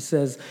different. He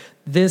says,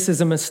 this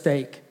is a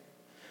mistake.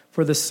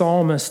 For the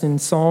psalmist in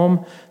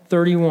Psalm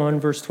 31,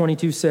 verse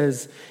 22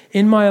 says,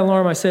 in my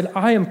alarm I said,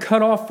 I am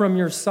cut off from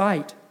your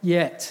sight,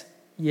 yet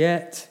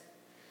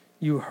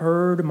you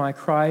heard my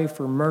cry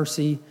for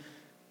mercy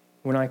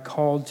when I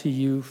called to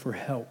you for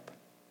help.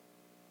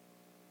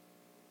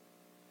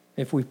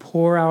 If we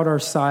pour out our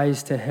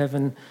sighs to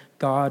heaven,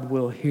 God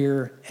will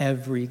hear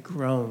every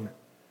groan.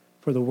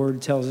 For the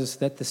word tells us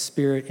that the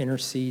Spirit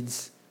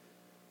intercedes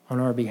on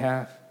our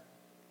behalf.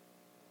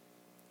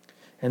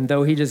 And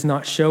though he does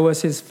not show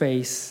us his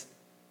face,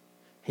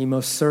 he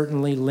most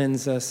certainly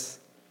lends us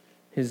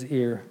his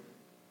ear.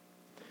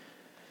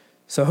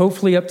 So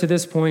hopefully up to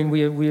this point,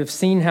 we have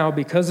seen how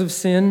because of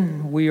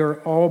sin, we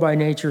are all by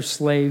nature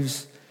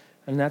slaves,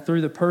 and that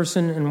through the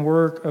person and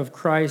work of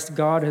Christ,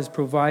 God has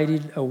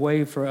provided a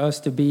way for us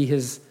to be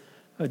his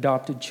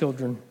adopted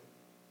children.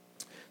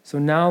 So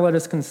now let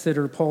us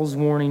consider Paul's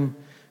warning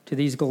to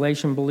these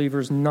Galatian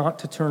believers not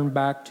to turn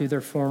back to their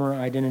former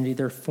identity,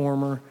 their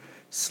former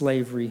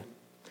slavery.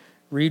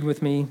 Read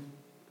with me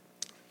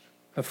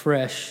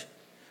afresh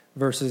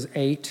verses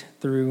 8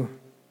 through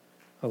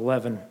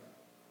 11.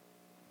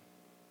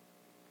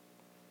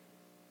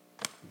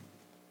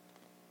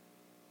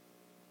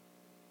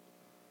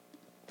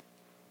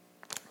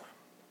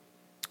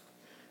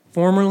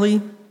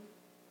 Formerly,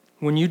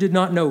 when you did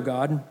not know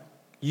God,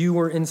 you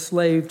were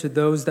enslaved to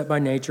those that by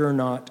nature are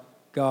not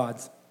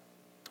God's.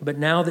 But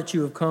now that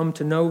you have come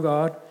to know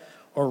God,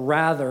 or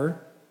rather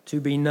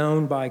to be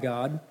known by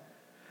God,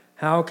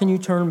 how can you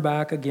turn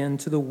back again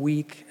to the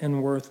weak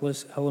and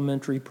worthless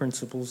elementary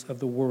principles of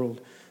the world,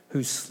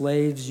 whose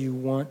slaves you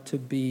want to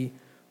be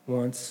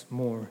once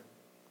more?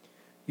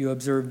 You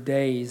observe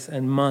days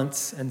and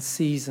months and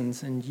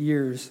seasons and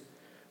years.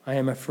 I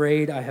am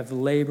afraid I have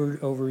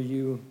labored over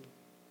you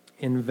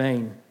in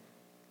vain.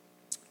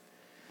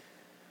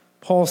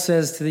 Paul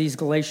says to these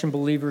Galatian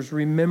believers,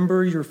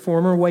 remember your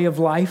former way of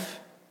life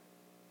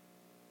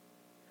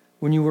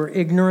when you were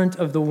ignorant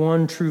of the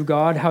one true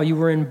God, how you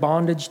were in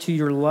bondage to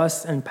your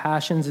lusts and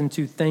passions and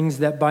to things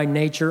that by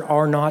nature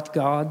are not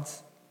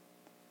God's.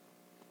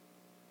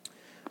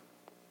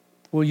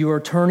 Well, you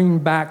are turning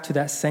back to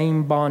that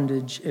same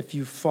bondage if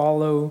you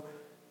follow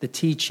the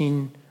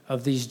teaching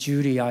of these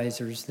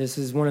Judaizers. This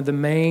is one of the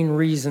main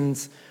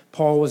reasons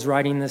Paul was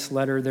writing this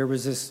letter. There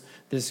was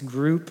this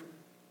group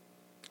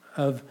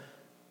of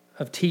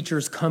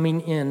teachers coming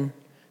in,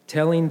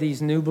 telling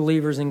these new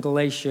believers in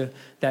Galatia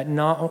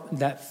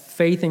that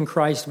faith in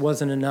Christ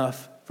wasn't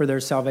enough for their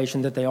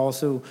salvation, that they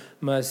also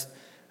must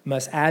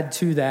add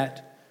to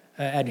that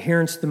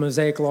adherence to the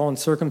Mosaic law and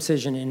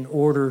circumcision in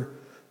order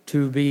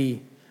to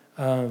be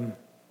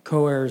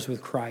co-heirs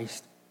with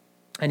Christ.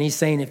 And he's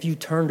saying, if you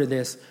turn to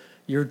this,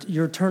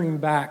 you're turning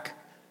back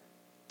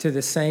to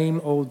the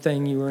same old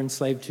thing you were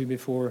enslaved to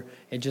before.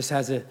 It just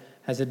has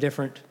a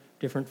different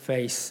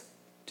face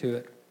to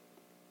it.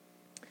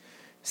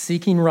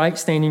 Seeking right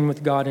standing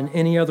with God in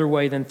any other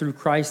way than through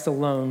Christ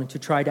alone, to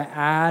try to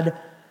add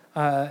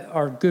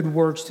our good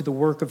works to the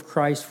work of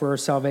Christ for our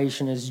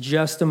salvation is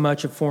just as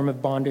much a form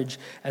of bondage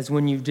as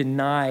when you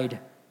denied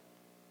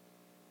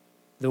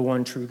the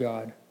one true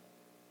God.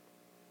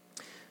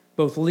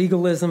 Both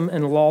legalism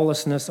and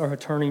lawlessness are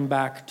turning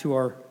back to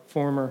our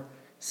former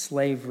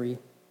slavery.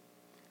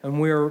 And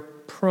we're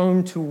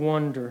prone to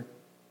wonder,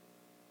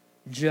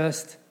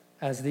 just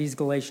as these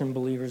Galatian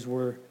believers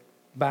were,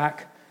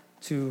 back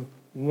to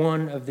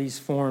one of these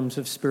forms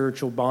of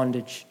spiritual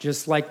bondage,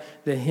 just like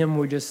the hymn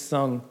we just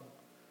sung.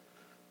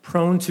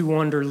 Prone to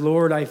wonder,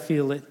 Lord, I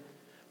feel it.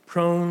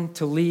 Prone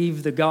to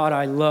leave the God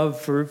I love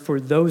for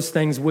those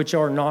things which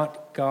are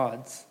not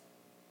God's.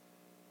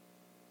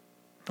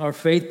 Our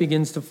faith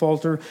begins to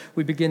falter.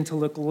 We begin to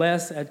look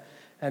less at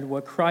at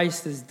what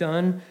Christ has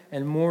done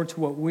and more to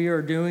what we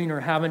are doing or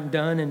haven't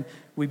done, and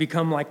we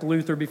become like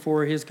Luther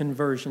before his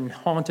conversion,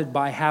 haunted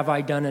by, have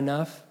I done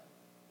enough?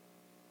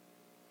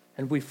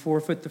 And we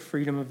forfeit the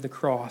freedom of the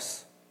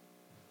cross.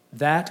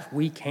 That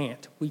we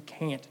can't. We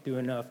can't do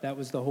enough. That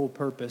was the whole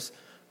purpose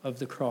of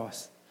the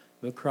cross.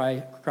 But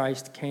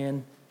Christ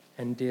can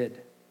and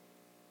did.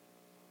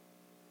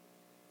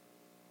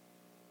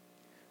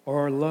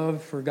 Or our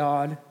love for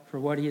God, for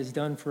what he has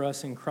done for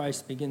us in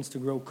Christ, begins to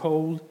grow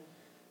cold,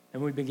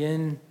 and we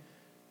begin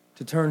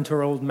to turn to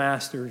our old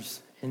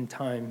masters in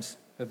times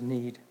of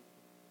need.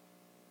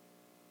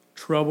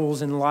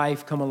 Troubles in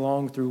life come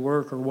along through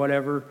work or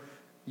whatever,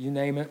 you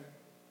name it.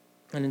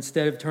 And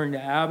instead of turning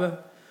to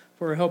Abba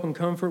for help and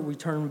comfort, we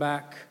turn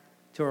back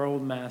to our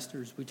old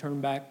masters. We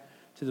turn back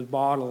to the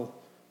bottle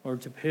or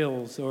to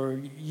pills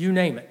or you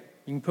name it.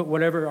 You can put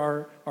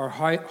whatever, our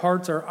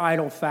hearts are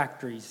idol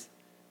factories,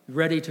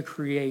 ready to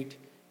create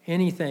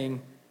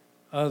anything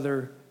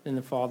other than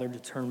the Father to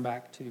turn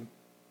back to.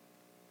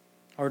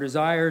 Our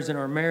desires in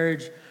our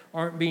marriage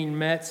aren't being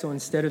met, so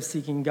instead of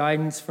seeking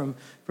guidance from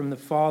the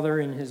Father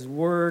in his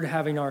word,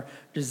 having our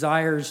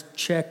desires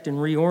checked and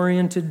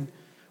reoriented,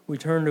 we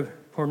turn to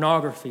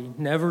pornography,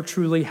 never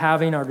truly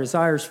having our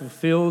desires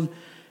fulfilled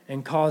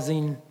and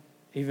causing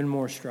even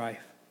more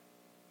strife.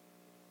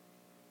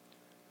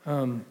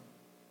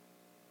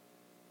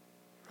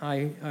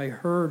 I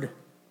heard,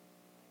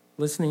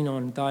 listening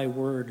on Thy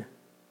Word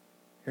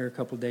here a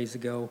couple days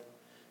ago,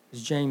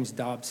 is James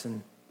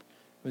Dobson.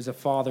 It was a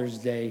Father's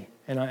Day,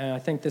 and I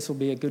think this will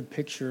be a good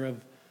picture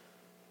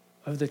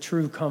of the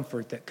true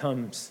comfort that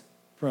comes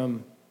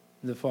from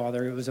the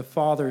Father. It was a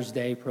Father's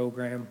Day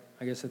program,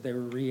 I guess, that they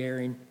were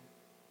re-airing.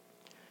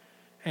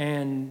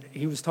 And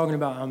he was talking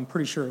about, I'm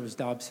pretty sure it was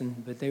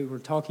Dobson, but they were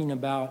talking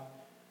about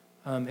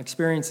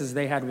experiences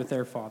they had with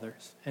their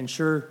fathers. And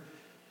sure,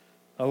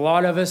 a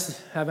lot of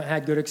us haven't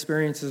had good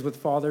experiences with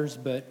fathers,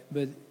 but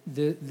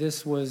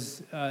this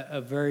was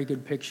a very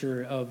good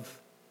picture of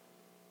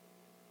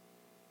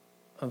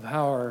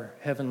how our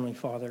Heavenly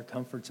Father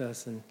comforts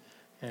us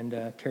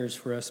and cares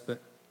for us. But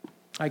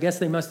I guess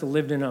they must have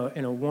lived in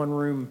a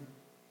one-room,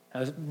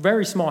 a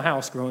very small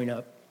house growing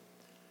up.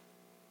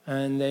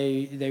 And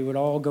they would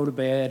all go to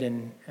bed,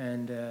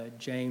 and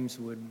James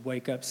would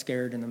wake up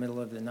scared in the middle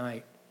of the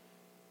night,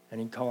 and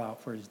he'd call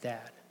out for his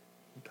dad.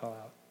 He'd call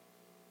out,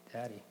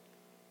 Daddy.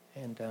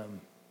 And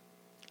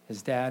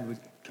his dad would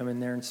come in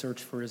there and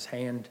search for his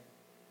hand.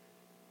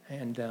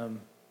 And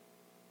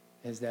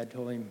his dad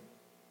told him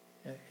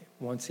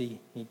once he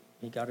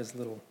got his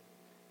little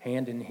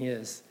hand in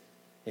his,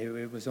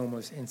 it was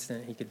almost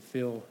instant. He could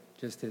feel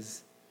just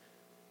his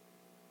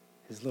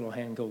little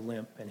hand go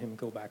limp and him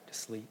go back to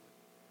sleep.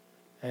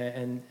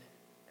 And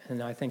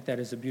I think that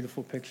is a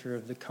beautiful picture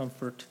of the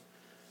comfort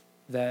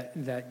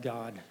that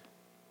God,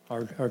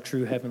 our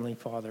true Heavenly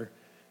Father,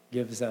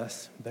 gives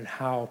us, but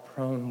how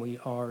prone we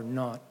are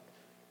not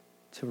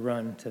to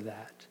run to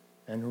that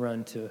and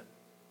run to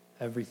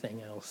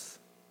everything else.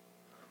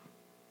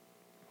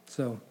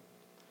 So,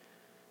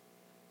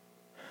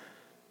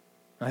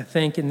 I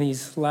think in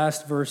these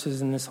last verses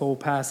in this whole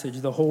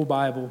passage, the whole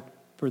Bible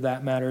for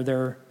that matter,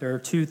 there are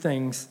two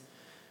things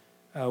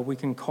we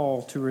can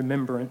call to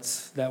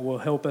remembrance that will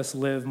help us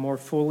live more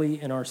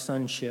fully in our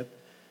sonship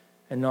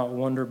and not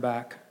wander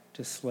back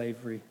to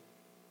slavery.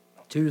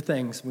 Two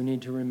things we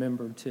need to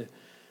remember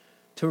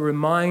to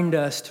remind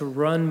us to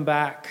run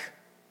back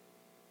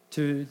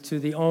to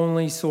the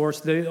only source,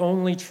 the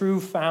only true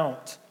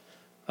fount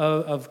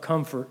of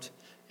comfort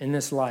in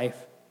this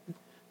life,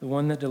 the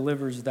one that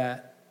delivers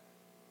that.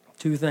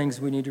 Two things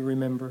we need to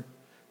remember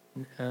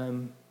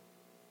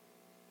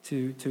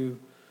to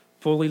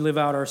fully live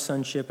out our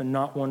sonship and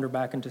not wander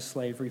back into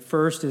slavery.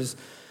 First is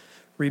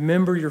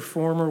remember your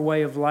former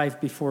way of life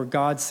before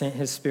God sent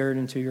his Spirit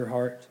into your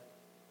heart.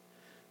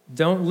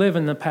 Don't live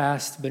in the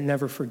past, but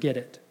never forget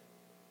it.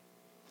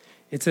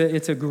 It's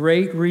a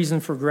great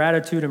reason for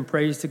gratitude and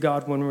praise to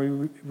God when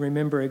we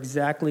remember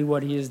exactly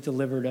what he has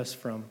delivered us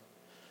from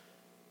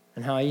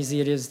and how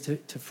easy it is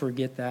to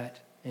forget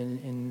that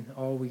in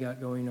all we got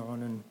going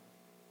on.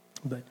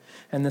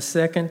 And the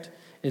second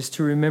is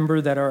to remember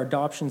that our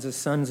adoptions as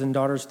sons and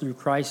daughters through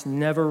Christ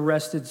never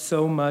rested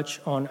so much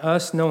on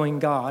us knowing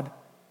God,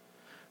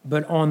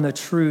 but on the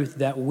truth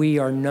that we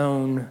are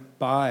known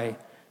by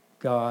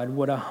God.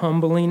 What a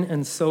humbling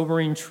and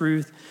sobering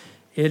truth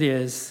it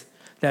is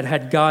that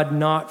had God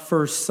not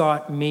first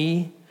sought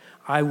me,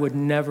 I would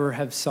never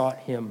have sought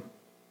him.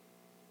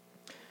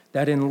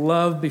 That in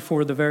love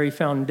before the very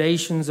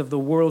foundations of the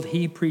world,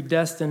 he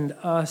predestined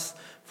us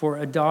for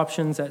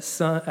adoptions as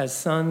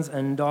sons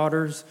and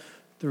daughters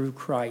through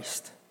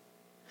Christ.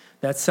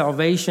 That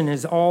salvation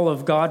is all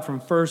of God from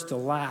first to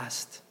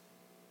last.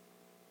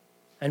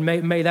 And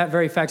may that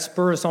very fact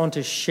spur us on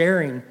to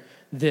sharing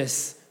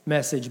this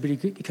message,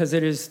 because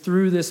it is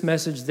through this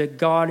message that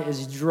God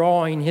is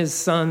drawing his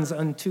sons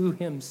unto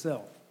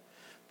himself.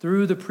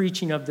 Through the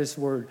preaching of this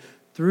word,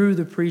 through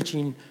the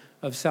preaching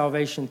of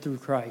salvation through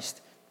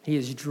Christ, he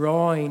is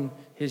drawing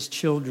his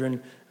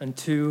children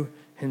unto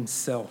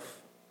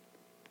himself.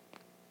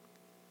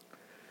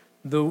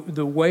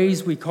 The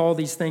ways we call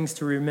these things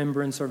to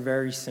remembrance are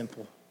very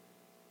simple.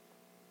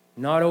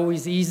 Not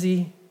always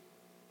easy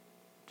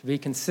to be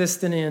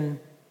consistent in,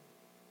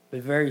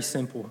 but very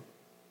simple.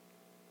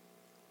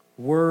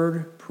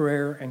 Word,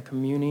 prayer, and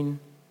communing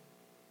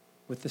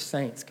with the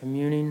saints,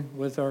 communing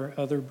with our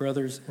other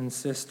brothers and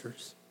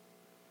sisters.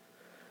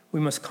 We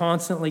must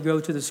constantly go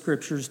to the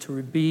Scriptures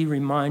to be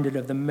reminded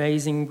of the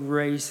amazing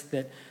grace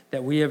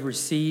that we have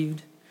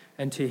received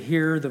and to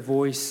hear the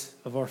voice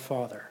of our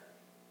Father.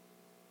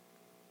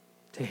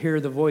 To hear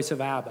the voice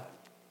of Abba.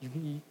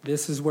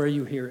 This is where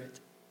you hear it.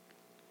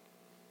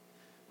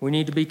 We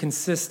need to be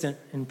consistent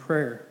in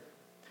prayer.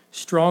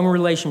 Strong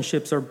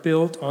relationships are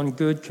built on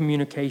good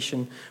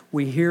communication.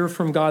 We hear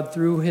from God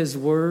through His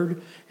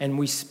Word, and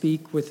we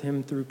speak with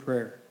Him through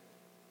prayer.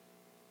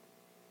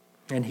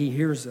 And He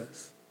hears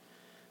us.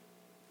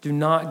 Do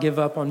not give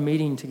up on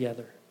meeting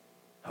together.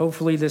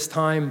 Hopefully this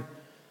time,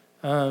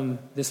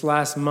 this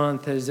last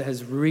month has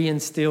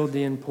reinstilled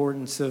the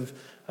importance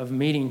of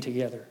meeting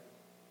together.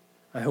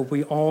 I hope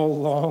we all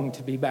long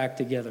to be back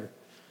together.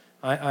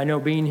 I know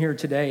being here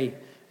today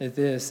at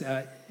this,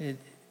 I'm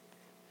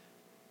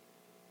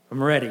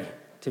ready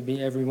to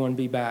be everyone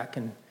be back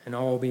and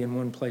all be in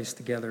one place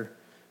together,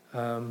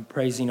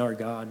 praising our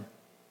God.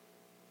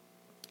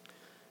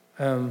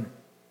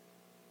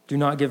 Do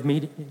not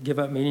give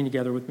up meeting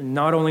together,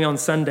 not only on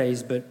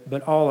Sundays,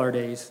 but all our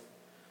days.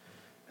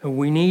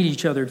 We need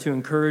each other to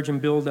encourage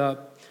and build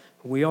up.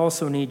 We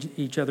also need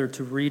each other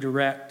to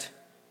redirect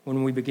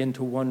when we begin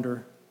to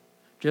wonder.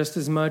 Just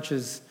as much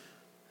as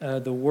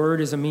the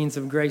Word is a means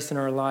of grace in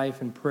our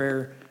life and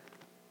prayer,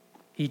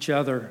 each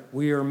other,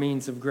 we are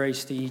means of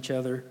grace to each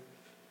other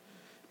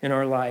in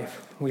our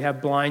life. We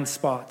have blind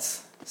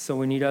spots, so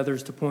we need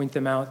others to point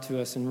them out to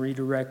us and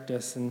redirect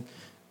us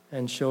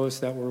and show us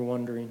that we're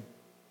wondering.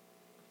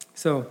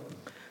 So,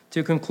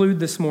 to conclude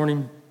this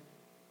morning,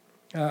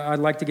 I'd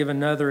like to give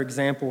another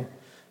example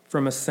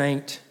from a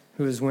saint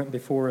who has went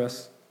before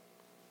us,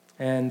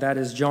 and that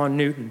is John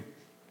Newton.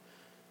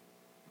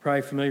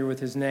 Probably familiar with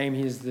his name.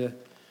 He is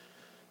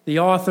the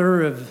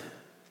author of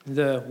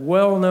the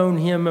well-known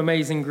hymn,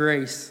 Amazing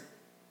Grace.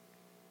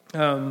 He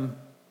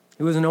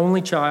was an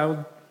only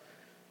child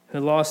who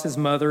lost his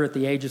mother at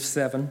the age of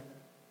 7.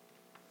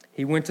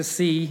 He went to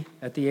sea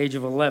at the age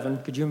of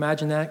 11. Could you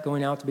imagine that,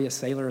 going out to be a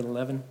sailor at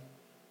 11?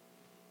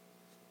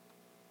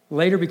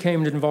 Later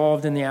became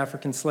involved in the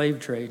African slave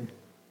trade.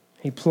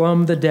 He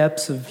plumbed the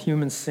depths of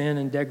human sin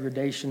and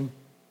degradation.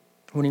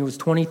 When he was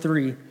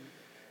 23,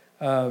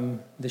 the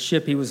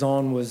ship he was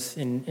on was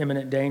in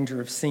imminent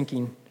danger of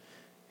sinking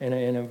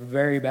in a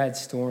very bad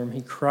storm.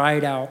 He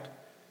cried out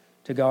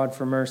to God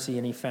for mercy,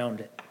 and he found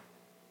it.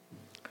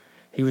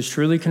 He was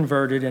truly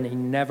converted, and he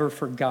never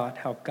forgot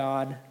how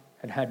God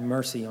had had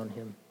mercy on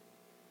him.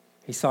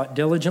 He sought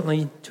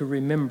diligently to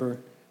remember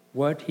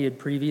what he had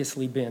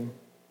previously been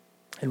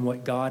and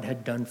what God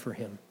had done for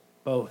him,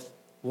 both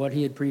what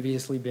he had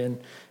previously been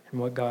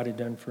and what God had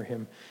done for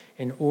him.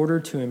 In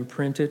order to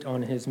imprint it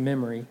on his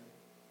memory,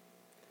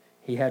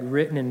 he had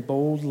written in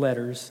bold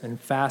letters and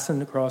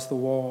fastened across the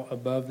wall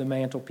above the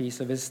mantelpiece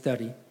of his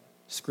study,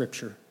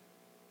 Scripture.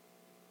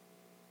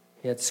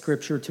 He had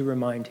Scripture to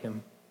remind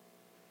him.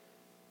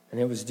 And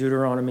it was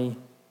Deuteronomy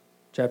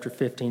chapter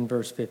 15,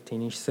 verse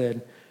 15.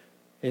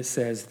 It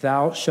says,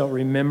 "Thou shalt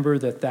remember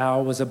that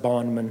thou was a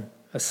bondman,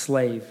 a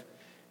slave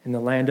in the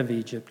land of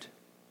Egypt,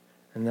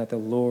 and that the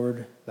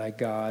Lord thy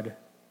God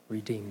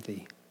redeemed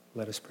thee."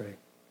 Let us pray.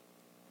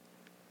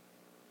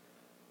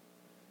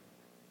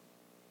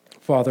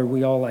 Father,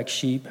 we all like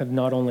sheep have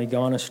not only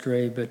gone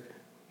astray, but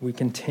we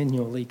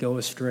continually go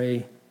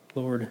astray,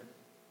 Lord.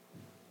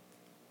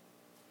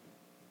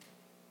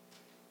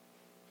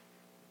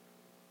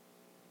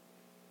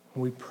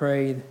 We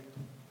pray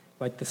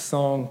like the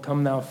song,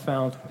 "Come Thou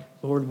Fount."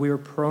 Lord, we are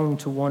prone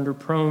to wander,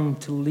 prone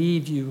to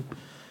leave you.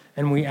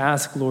 And we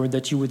ask, Lord,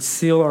 that you would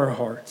seal our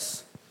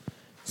hearts.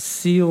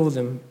 Seal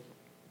them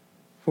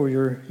for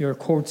your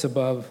courts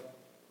above,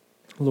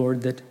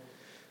 Lord, that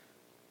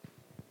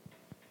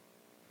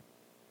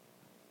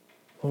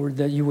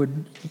you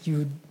would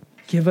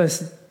give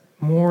us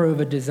more of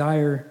a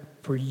desire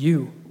for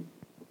you.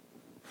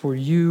 For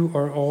you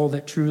are all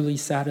that truly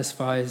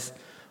satisfies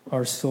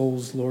our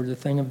souls, Lord.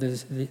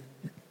 The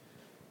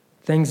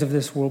things of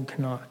this world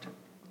cannot.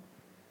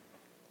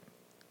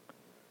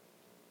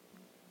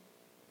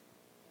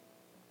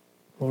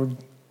 Lord,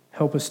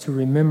 help us to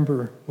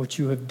remember what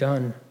you have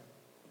done,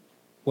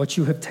 what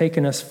you have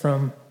taken us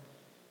from,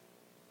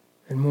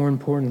 and more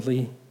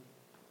importantly,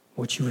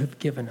 what you have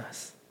given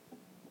us.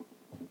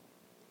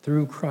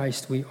 Through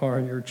Christ, we are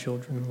your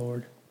children,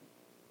 Lord.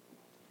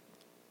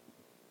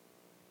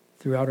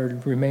 Throughout our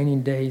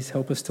remaining days,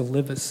 help us to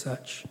live as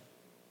such.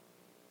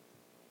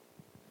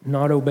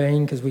 Not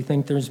obeying because we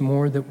think there's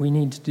more that we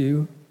need to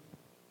do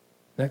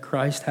that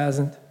Christ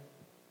hasn't,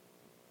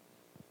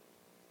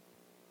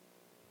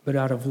 but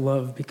out of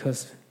love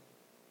because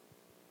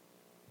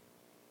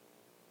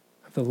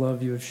of the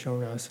love you have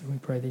shown us. And we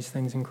pray these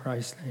things in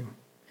Christ's name.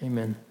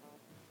 Amen.